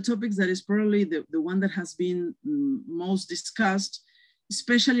one of the topics that is probably the one that has been most discussed,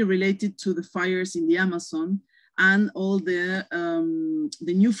 especially related to the fires in the Amazon and all the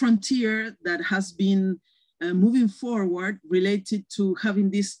new frontier that has been moving forward related to having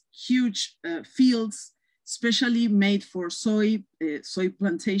these huge fields, especially made for soy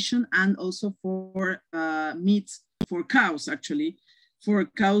plantation, and also for meat for cows, actually, for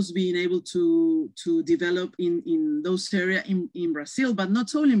cows being able to develop in those areas in Brazil, but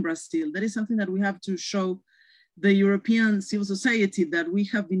not only in Brazil. That is something that we have to show the European civil society, that we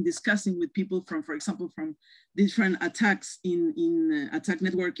have been discussing with people from, for example, from different attacks in attack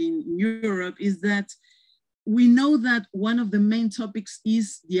network in Europe, is that we know that one of the main topics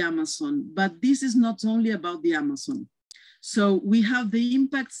is the Amazon, but this is not only about the Amazon. So we have the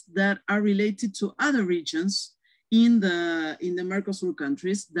impacts that are related to other regions in the Mercosur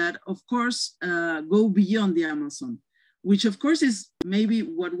countries that, of course, go beyond the Amazon, which of course is maybe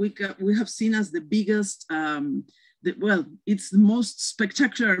what we have seen as the biggest, well, it's the most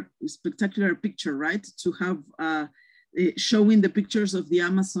spectacular picture, right? To have showing the pictures of the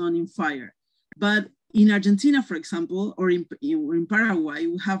Amazon in fire. But in Argentina, for example, or in Paraguay,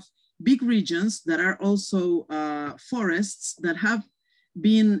 we have big regions that are also forests that have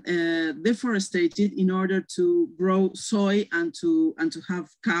been deforested in order to grow soy and to have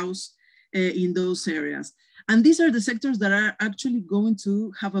cows in those areas. And these are the sectors that are actually going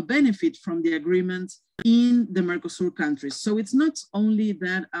to have a benefit from the agreement in the Mercosur countries. So it's not only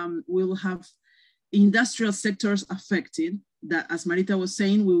that we'll have industrial sectors affected, that, as Marita was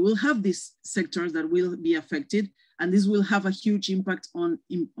saying, we will have these sectors that will be affected, and this will have a huge impact on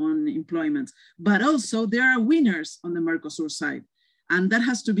employment. But also there are winners on the Mercosur side. And that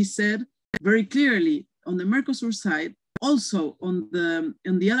has to be said very clearly. On the Mercosur side, also on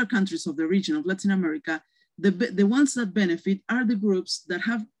the other countries of the region of Latin America, the ones that benefit are the groups that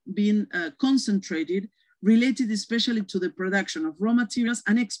have been concentrated, related especially to the production of raw materials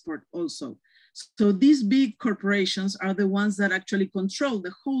and export also. So these big corporations are the ones that actually control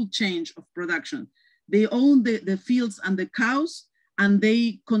the whole chain of production. They own the fields and the cows, and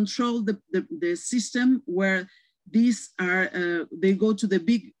they control the system where these are, they go to the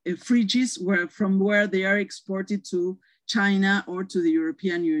big fridges from where they are exported to China or to the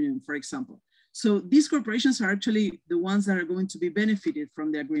European Union, for example. So these corporations are actually the ones that are going to be benefited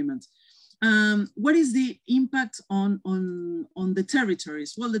from the agreement. What is the impact on the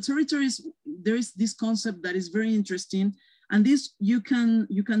territories? Well, the territories, there is this concept that is very interesting, and this you can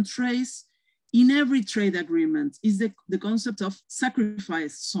trace in every trade agreement, is the concept of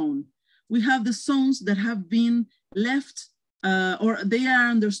sacrifice zone. We have the zones that have been left, or they are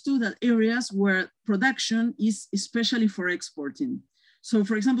understood as areas where production is especially for exporting. So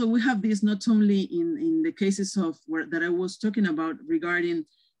for example, we have this not only in the cases of that I was talking about regarding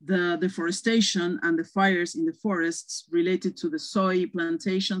the deforestation and the fires in the forests related to the soy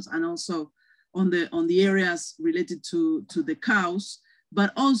plantations, and also on the areas related to the cows.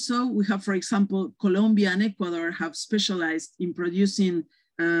 But also we have, for example, Colombia and Ecuador have specialized in producing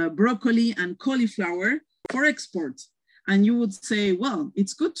broccoli and cauliflower for export. And you would say, well,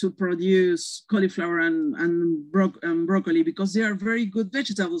 it's good to produce cauliflower and broccoli because they are very good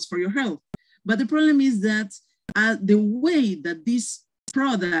vegetables for your health. But the problem is that the way that these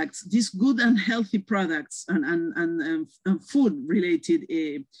products, these good and healthy products and food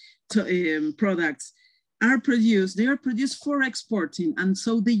related products are produced, they are produced for exporting. And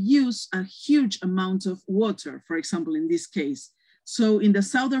so they use a huge amount of water, for example, in this case. So in the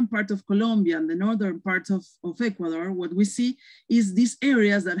southern part of Colombia and the northern part of Ecuador, what we see is these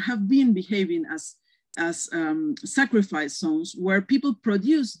areas that have been behaving as sacrifice zones where people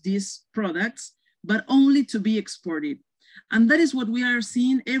produce these products, but only to be exported. And that is what we are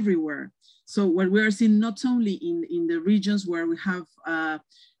seeing everywhere. So what we are seeing not only in the regions where we have,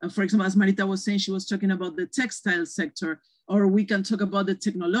 for example, as Marita was saying, she was talking about the textile sector, or we can talk about the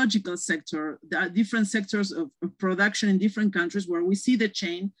technological sector. There are different sectors of production in different countries where we see the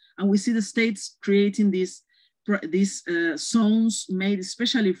chain and we see the states creating these zones made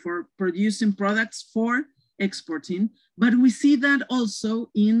especially for producing products for exporting, but we see that also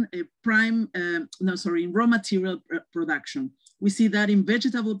in in raw material production. We see that in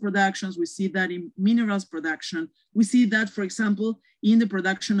vegetable productions, we see that in minerals production, we see that, for example, in the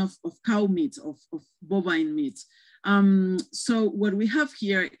production of cow meat, of bovine meat. So what we have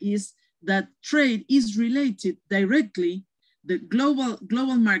here is that trade is related directly, the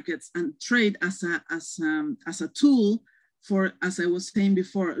global markets and trade as a tool for, as I was saying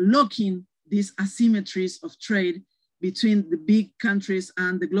before, locking these asymmetries of trade between the big countries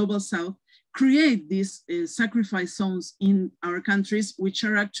and the global south, create these sacrifice zones in our countries, which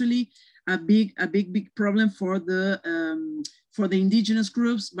are actually a big problem for the indigenous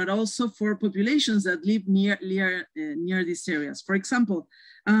groups, but also for populations that live near these areas. For example,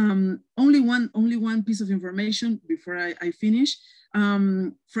 only one piece of information before I finish.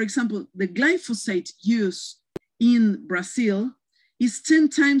 For example, the glyphosate use in Brazil is 10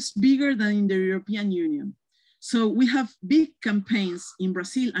 times bigger than in the European Union. So we have big campaigns in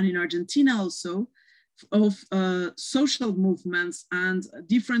Brazil and in Argentina also of social movements and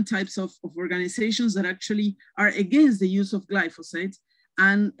different types of organizations that actually are against the use of glyphosate.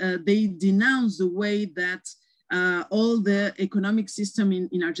 And they denounce the way that all the economic system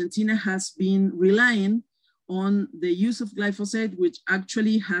in Argentina has been relying on the use of glyphosate, which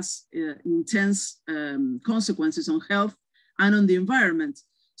actually has intense consequences on health and on the environment.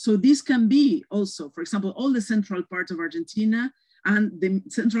 So this can be also, for example, all the central part of Argentina and the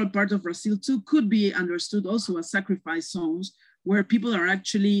central part of Brazil too could be understood also as sacrifice zones where people are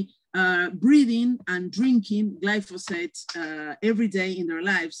actually breathing and drinking glyphosate every day in their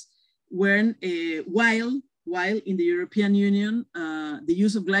lives, when while in the European Union, the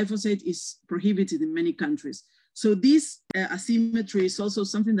use of glyphosate is prohibited in many countries. So this asymmetry is also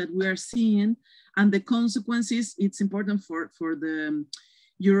something that we are seeing, and the consequences, it's important for the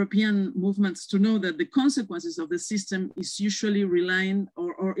European movements to know that the consequences of the system is usually relying,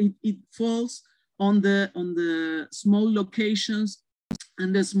 or it falls on the small locations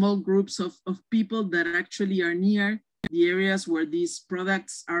and the small groups of people that actually are near the areas where these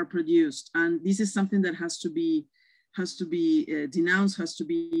products are produced. And this is something that has to be denounced, has to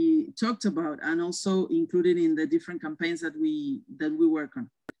be talked about, and also included in the different campaigns that we work on.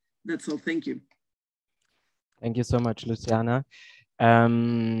 That's all. Thank you. Thank you so much, Luciana.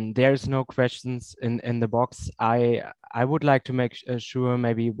 There's no questions in the box. I would like to make sure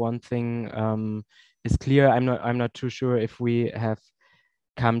maybe one thing is clear. I'm not too sure if we have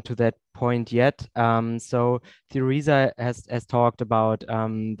come to that point yet. So Theresa has talked about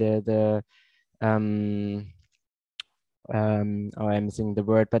I'm missing the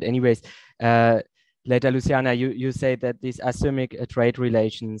word, but anyways, later, Luciana, you say that these asymmetric trade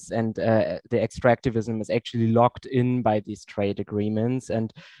relations and the extractivism is actually locked in by these trade agreements.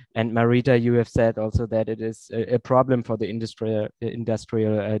 And Marita, you have said also that it is a problem for the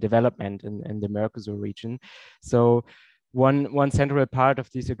industrial development in the Mercosur region. So one central part of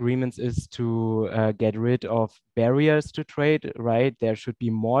these agreements is to get rid of barriers to trade, right? There should be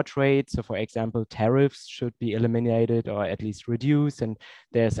more trade. So for example, tariffs should be eliminated or at least reduced, and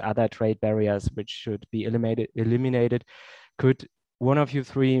there's other trade barriers which should be eliminated. Could one of you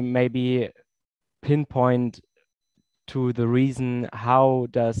three maybe pinpoint to the reason, how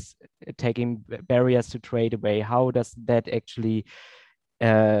does taking barriers to trade away, how does that actually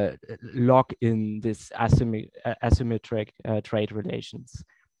lock in this asymmetric trade relations,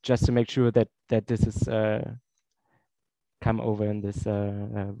 just to make sure that this is come over in this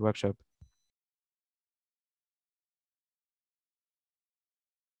workshop?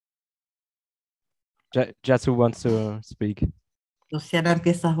 Just who wants to speak? Luciana,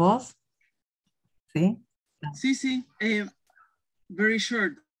 ¿empiezas vos? Sí. Sí. Very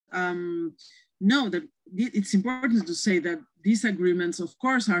short. No, that it's important to say that these agreements, of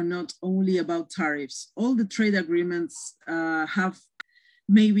course, are not only about tariffs. All the trade agreements have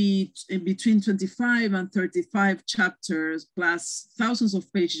maybe between 25 and 35 chapters, plus thousands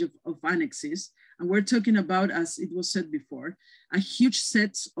of pages of annexes. And we're talking about, as it was said before, a huge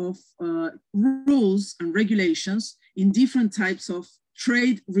set of rules and regulations in different types of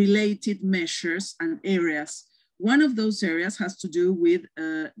trade-related measures and areas. One of those areas has to do with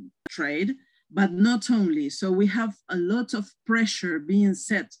trade, but not only. So we have a lot of pressure being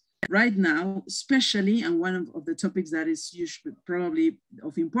set right now, especially, and one of the topics that is usually probably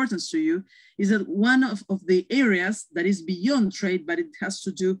of importance to you is that one of the areas that is beyond trade, but it has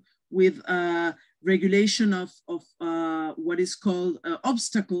to do with regulation of what is called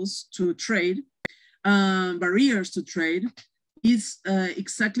obstacles to trade, barriers to trade, is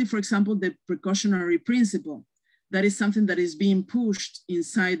exactly, for example, the precautionary principle. that is something that is being pushed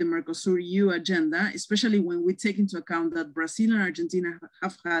inside the Mercosur EU agenda, especially when we take into account that Brazil and Argentina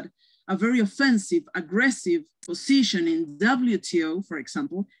have had a very offensive, aggressive position in WTO, for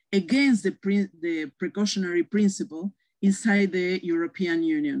example, against the precautionary principle inside the European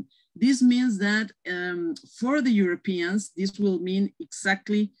Union. This means that for the Europeans, this will mean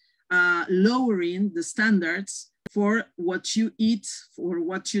exactly lowering the standards for what you eat, for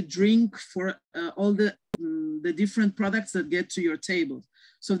what you drink, for all the different products that get to your table.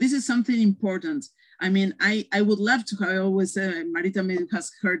 So this is something important. I mean, I would love to, I always say, Marita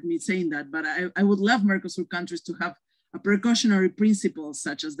has heard me saying that, but I would love Mercosur countries to have a precautionary principle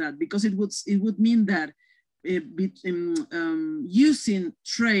such as that, because it would mean that using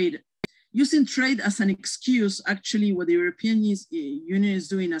trade as an excuse, actually what the European Union is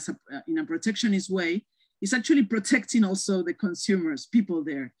doing as in a protectionist way, is actually protecting also the consumers, people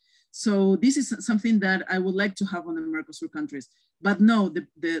there. So this is something that I would like to have on the Mercosur countries. But no,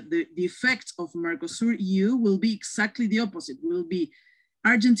 the effect of Mercosur EU will be exactly the opposite. Will be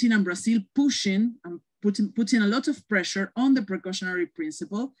Argentina and Brazil pushing and putting a lot of pressure on the precautionary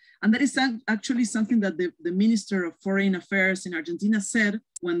principle. And that is actually something that the Minister of Foreign Affairs in Argentina said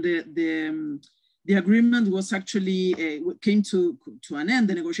when the agreement was actually came to an end,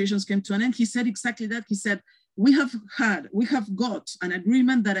 the negotiations came to an end. He said exactly that. He said, we have got an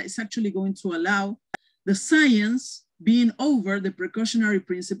agreement that is actually going to allow the science being over the precautionary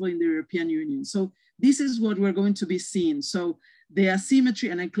principle in the European Union. So this is what we're going to be seeing. So the asymmetry,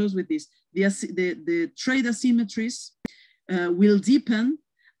 and I close with this, the trade asymmetries will deepen,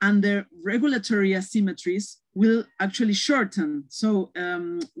 and the regulatory asymmetries will actually shorten. So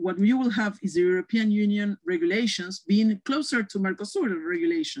what you will have is the European Union regulations being closer to Mercosur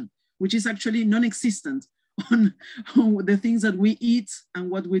regulation, which is actually non-existent on the things that we eat and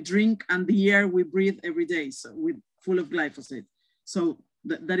what we drink and the air we breathe every day, so full of glyphosate. So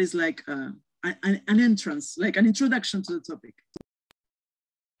that is like an entrance, like an introduction to the topic.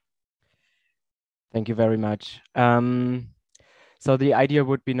 Thank you very much. So the idea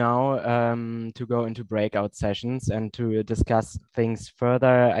would be now to go into breakout sessions and to discuss things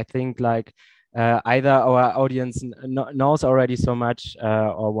further. I think like either our audience knows already so much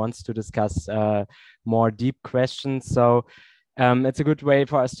or wants to discuss more deep questions. So it's a good way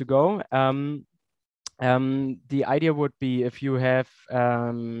for us to go. The idea would be, if you have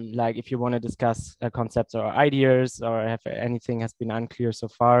like if you want to discuss concepts or ideas, or if anything has been unclear so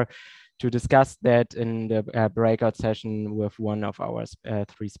far, to discuss that in the breakout session with one of our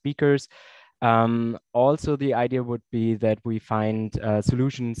three speakers. Also, the idea would be that we find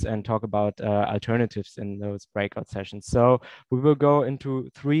solutions and talk about alternatives in those breakout sessions. So we will go into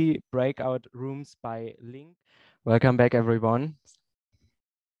 3 breakout rooms by link. Welcome back, everyone.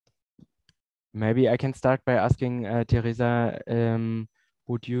 Maybe I can start by asking Theresa,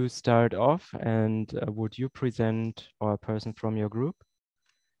 would you start off, and would you present a person from your group?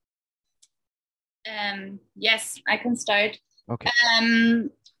 Yes, I can start. Okay.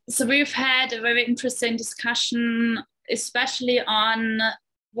 So we've had a very interesting discussion, especially on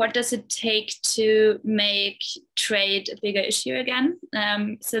what does it take to make trade a bigger issue again,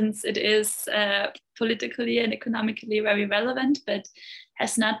 since it is politically and economically very relevant, but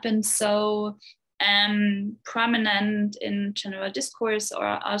has not been so prominent in general discourse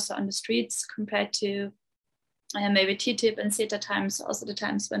or also on the streets compared to maybe TTIP and CETA times, also the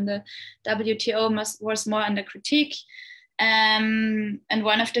times when the WTO was more under critique. And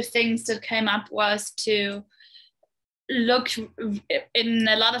one of the things that came up was to look in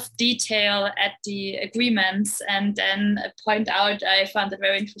a lot of detail at the agreements and then point out, I found it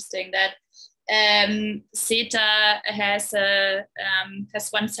very interesting that CETA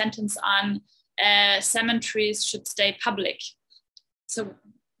has one sentence on asymmetries should stay public. So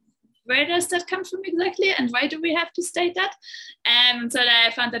where does that come from exactly, and why do we have to state that? So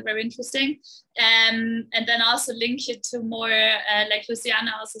I found that very interesting. And then also link it to more, like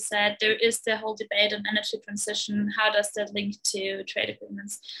Luciana also said, there is the whole debate on energy transition. How does that link to trade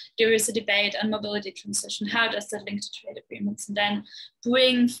agreements? There is a debate on mobility transition. How does that link to trade agreements? And then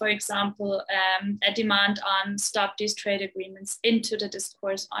bring, for example, a demand on stop these trade agreements into the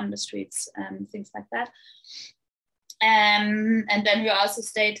discourse on the streets, things like that. And then we also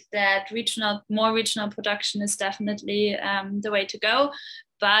state that more regional production is definitely the way to go,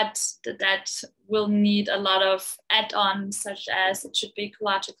 but that will need a lot of add-ons, such as it should be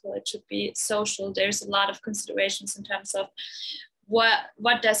ecological, it should be social. There's a lot of considerations in terms of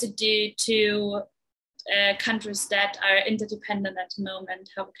what does it do to countries that are interdependent at the moment?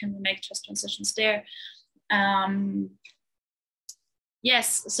 How can we make just transitions there?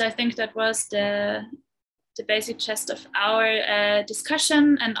 Yes, so I think that was the the basic gist of our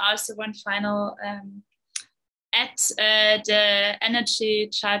discussion, and also one final at the Energy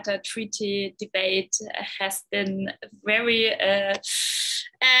Charter Treaty debate has been very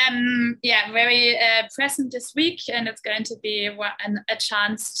present this week, and it's going to be a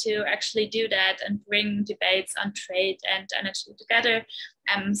chance to actually do that and bring debates on trade and energy together.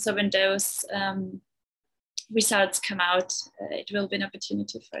 So when those results come out, it will be an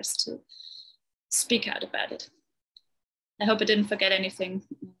opportunity for us to speak out about it. I hope I didn't forget anything.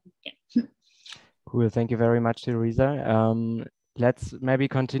 Yeah. Cool, thank you very much, Theresa. Let's maybe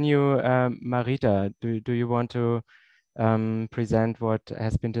continue. Marita, do you want to present what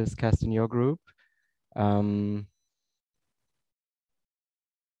has been discussed in your group?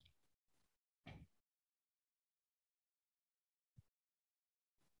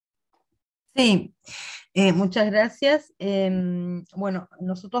 Sí, muchas gracias. Bueno,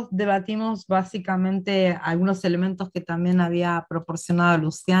 nosotros debatimos básicamente algunos elementos que también había proporcionado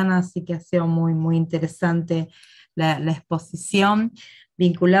Luciana, así que ha sido muy interesante la exposición,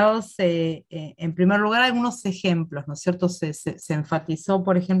 vinculados en primer lugar a algunos ejemplos, ¿no es cierto? Se enfatizó,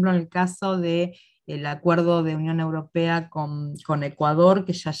 por ejemplo, en el caso de el acuerdo de Unión Europea con Ecuador,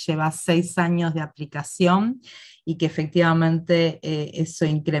 que ya lleva 6 años de aplicación y que efectivamente eso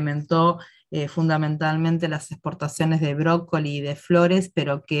incrementó fundamentalmente las exportaciones de brócoli y de flores,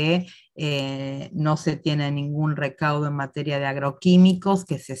 pero que no se tiene ningún recaudo en materia de agroquímicos,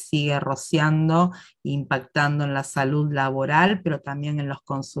 que se sigue rociando, impactando en la salud laboral, pero también en los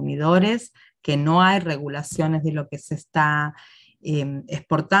consumidores, que no hay regulaciones de lo que se está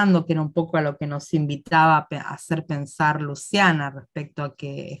exportando, que era un poco a lo que nos invitaba a hacer pensar Luciana respecto a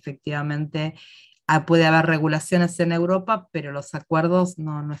que efectivamente puede haber regulaciones en Europa, pero los acuerdos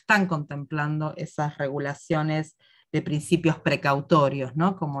no están contemplando esas regulaciones de principios precautorios,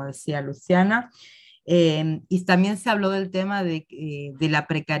 ¿no? Como decía Luciana. Y también se habló del tema de la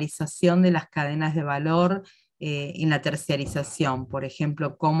precarización de las cadenas de valor en la terciarización. Por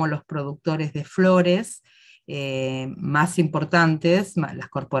ejemplo, cómo los productores de flores más importantes, las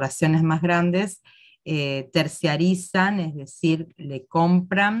corporaciones más grandes, terciarizan, es decir, le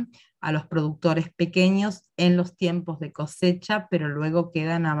compran a los productores pequeños en los tiempos de cosecha, pero luego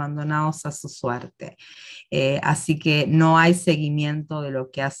quedan abandonados a su suerte. Así que no hay seguimiento de lo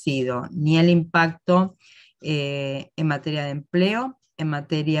que ha sido ni el impacto en materia de empleo, en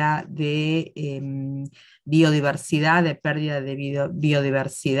materia de biodiversidad, de pérdida de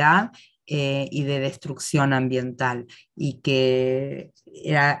biodiversidad, y de destrucción ambiental, y que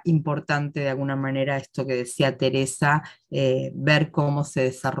era importante de alguna manera esto que decía Theresa, ver cómo se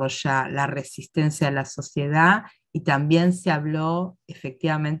desarrolla la resistencia de la sociedad, y también se habló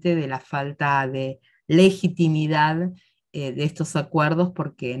efectivamente de la falta de legitimidad de estos acuerdos,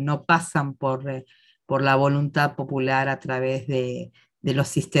 porque no pasan por la voluntad popular a través de los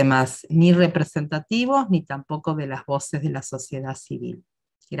sistemas ni representativos, ni tampoco de las voces de la sociedad civil.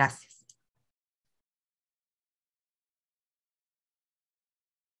 Gracias.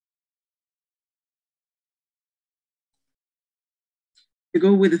 To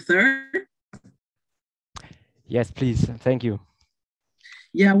go with the third? Yes, please. Thank you.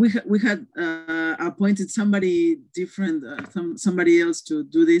 Yeah, we had appointed somebody different, somebody else to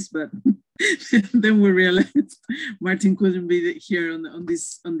do this, but then we realized Martin couldn't be here on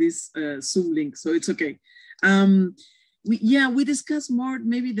this Zoom link, so it's okay. We discussed more.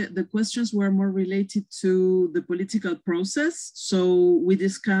 Maybe the questions were more related to the political process. So we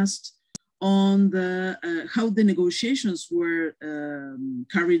discussed on the how the negotiations were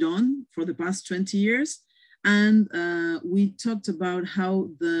carried on for the past 20 years. And we talked about how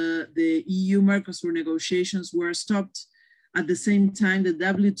the EU-Mercosur negotiations were stopped at the same time. The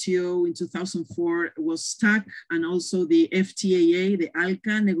WTO in 2004 was stuck, and also the FTAA, the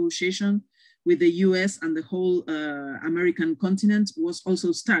ALCA negotiation with the US and the whole American continent was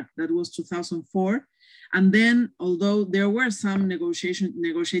also stuck. That was 2004. And then, although there were some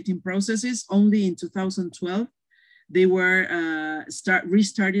negotiating processes, only in 2012, they were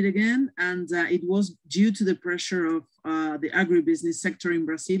restarted again, and it was due to the pressure of the agribusiness sector in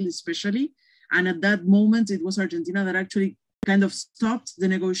Brazil, especially. And at that moment, it was Argentina that actually kind of stopped the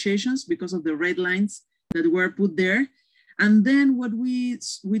negotiations because of the red lines that were put there. And then what we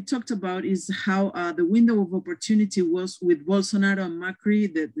talked about is how the window of opportunity was with Bolsonaro and Macri,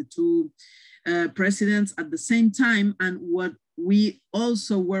 the two presidents at the same time. And what we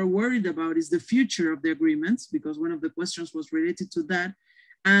also were worried about is the future of the agreements, because one of the questions was related to that.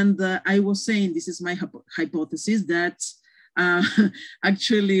 And I was saying, this is my hypothesis, that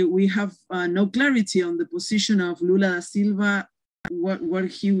actually we have no clarity on the position of Lula da Silva what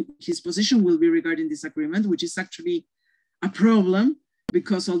his position will be regarding this agreement, which is actually a problem,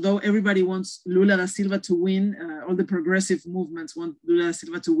 because although everybody wants Lula da Silva to win, all the progressive movements want Lula da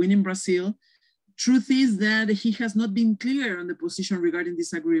Silva to win in Brazil, truth is that he has not been clear on the position regarding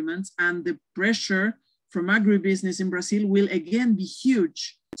these agreements, and the pressure from agribusiness in Brazil will again be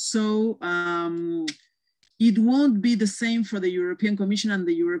huge. So it won't be the same for the European Commission and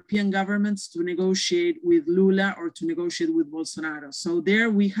the European governments to negotiate with Lula or to negotiate with Bolsonaro. So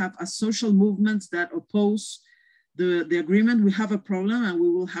there we have a social movement that oppose the agreement. We have a problem, and we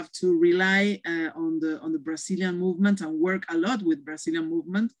will have to rely on the Brazilian movement and work a lot with Brazilian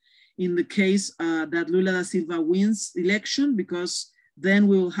movement in the case that Lula da Silva wins the election, because then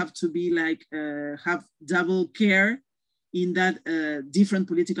we will have to be like, have double care in that different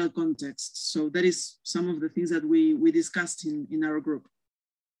political context. So that is some of the things that we discussed in our group.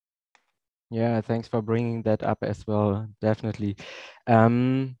 Yeah, thanks for bringing that up as well, definitely.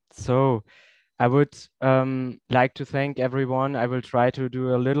 So I would like to thank everyone. I will try to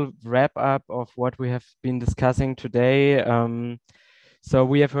do a little wrap up of what we have been discussing today. So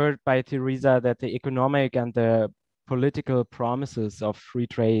we have heard by Theresa that the economic and the political promises of free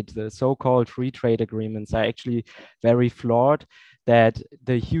trade, the so-called free trade agreements, are actually very flawed, that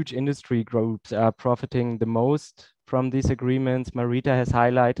the huge industry groups are profiting the most from these agreements. Marita has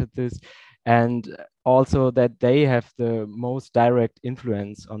highlighted this, and also that they have the most direct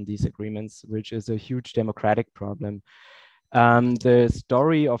influence on these agreements, which is a huge democratic problem. The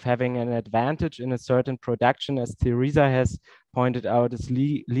story of having an advantage in a certain production, as Theresa has pointed out, is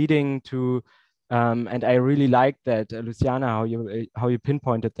leading to and I really like that, Luciana, how you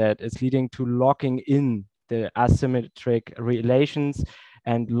pinpointed that, is leading to locking in the asymmetric relations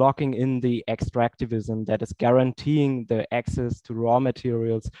and locking in the extractivism that is guaranteeing the access to raw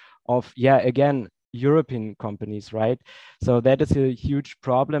materials of, again, European companies, right? So that is a huge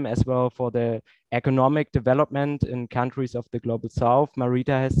problem as well for the economic development in countries of the global South.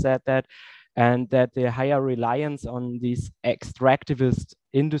 Marita has said that, and that the higher reliance on these extractivist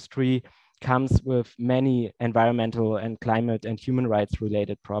industry comes with many environmental and climate and human rights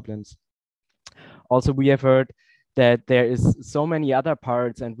related problems. Also, we have heard that there is so many other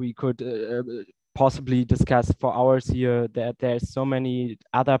parts, and we could possibly discuss for hours here, that there's so many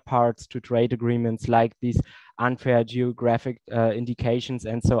other parts to trade agreements, like these unfair geographic indications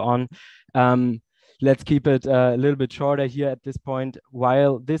and so on. Let's keep it a little bit shorter here at this point.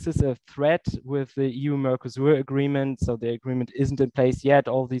 While this is a threat with the EU-Mercosur agreement, so the agreement isn't in place yet,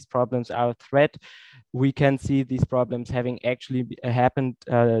 all these problems are a threat. We can see these problems having actually happened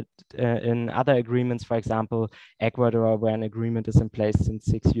in other agreements, for example, Ecuador, where an agreement is in place since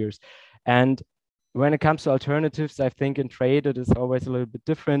 6 years. And when it comes to alternatives, I think in trade, it is always a little bit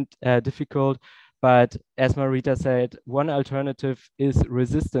difficult. But as Marita said, one alternative is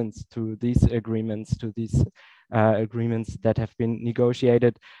resistance to these agreements, agreements that have been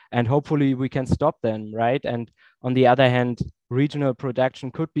negotiated, and hopefully we can stop them, right? And on the other hand, regional production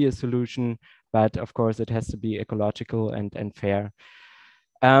could be a solution, but of course it has to be ecological and fair.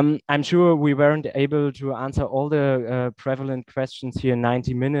 I'm sure we weren't able to answer all the prevalent questions here in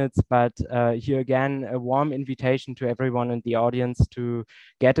 90 minutes, but here again, a warm invitation to everyone in the audience to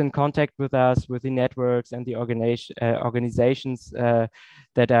get in contact with us, with the networks and the organizations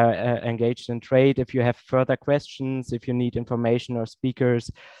that are engaged in trade. If you have further questions, if you need information or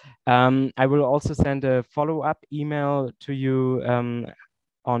speakers, I will also send a follow-up email to you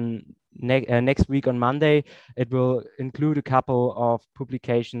on next week on Monday. It will include a couple of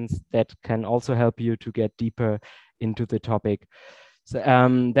publications that can also help you to get deeper into the topic. So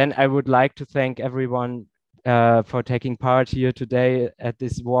then I would like to thank everyone for taking part here today at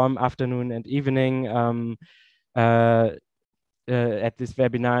this warm afternoon and evening at this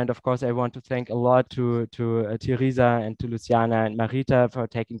webinar. And of course, I want to thank a lot to Theresa and to Luciana and Marita for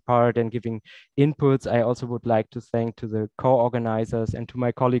taking part and giving inputs. I also would like to thank to the co-organizers and to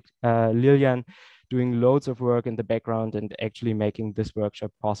my colleague Lilian, doing loads of work in the background and actually making this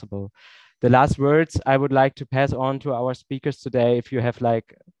workshop possible. The last words I would like to pass on to our speakers today. If you have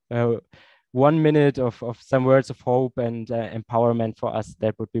like 1 minute of some words of hope and empowerment for us,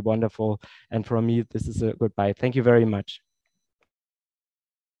 that would be wonderful. And from me, this is a goodbye. Thank you very much.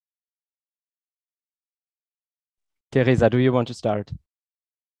 Theresa, do you want to start?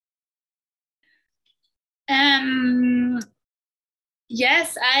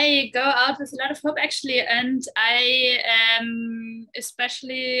 Yes, I go out with a lot of hope actually, and I am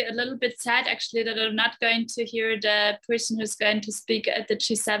especially a little bit sad actually that I'm not going to hear the person who's going to speak at the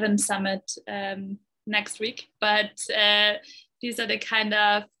G7 summit next week. But these are the kind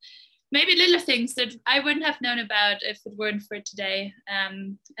of maybe little things that I wouldn't have known about if it weren't for today.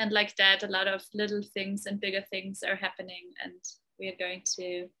 And like that, a lot of little things and bigger things are happening, and we are going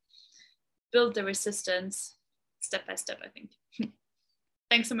to build the resistance step by step, I think.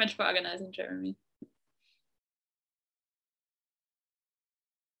 Thanks so much for organizing, Jeremy.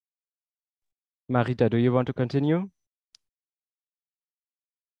 Marita, do you want to continue?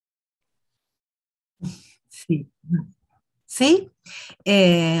 Sí. Sí,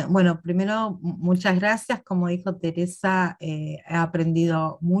 bueno, primero muchas gracias. Como dijo Teresa, he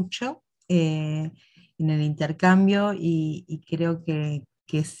aprendido mucho en el intercambio y creo que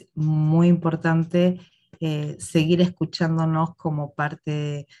es muy importante seguir escuchándonos como parte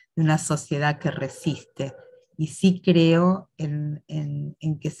de una sociedad que resiste. Y sí creo en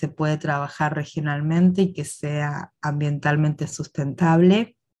que se puede trabajar regionalmente y que sea ambientalmente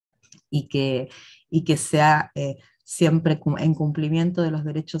sustentable y que sea siempre en cumplimiento de los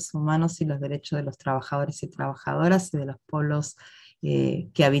derechos humanos y los derechos de los trabajadores y trabajadoras y de los pueblos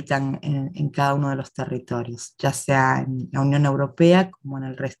que habitan en cada uno de los territorios, ya sea en la Unión Europea como en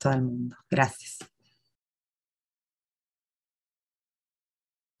el resto del mundo. Gracias.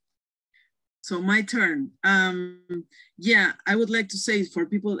 So my turn. Yeah, I would like to say for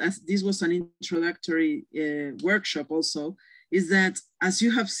people, as this was an introductory workshop also, is that as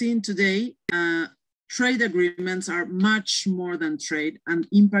you have seen today, trade agreements are much more than trade, and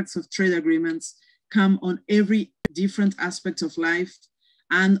impacts of trade agreements come on every different aspect of life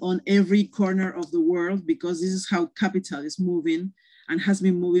and on every corner of the world, because this is how capital is moving and has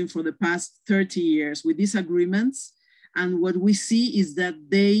been moving for the past 30 years with these agreements. And what we see is that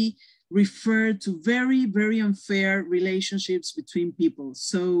they refer to very, very unfair relationships between people.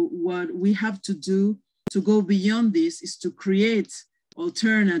 So what we have to do to go beyond this is to create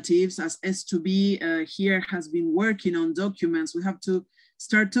alternatives, as S2B here has been working on documents. We have to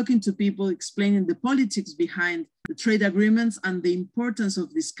start talking to people, explaining the politics behind the trade agreements and the importance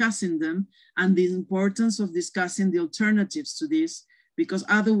of discussing them and the importance of discussing the alternatives to this, because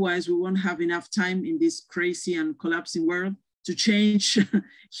otherwise we won't have enough time in this crazy and collapsing world to change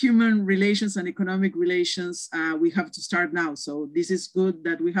human relations and economic relations. We have to start now. So this is good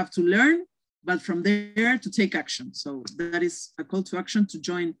that we have to learn, but from there to take action. So that is a call to action to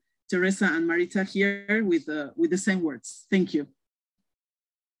join Theresa and Marita here with the same words. Thank you.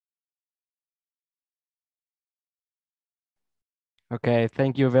 Okay,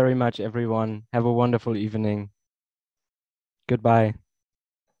 thank you very much, everyone. Have a wonderful evening. Goodbye.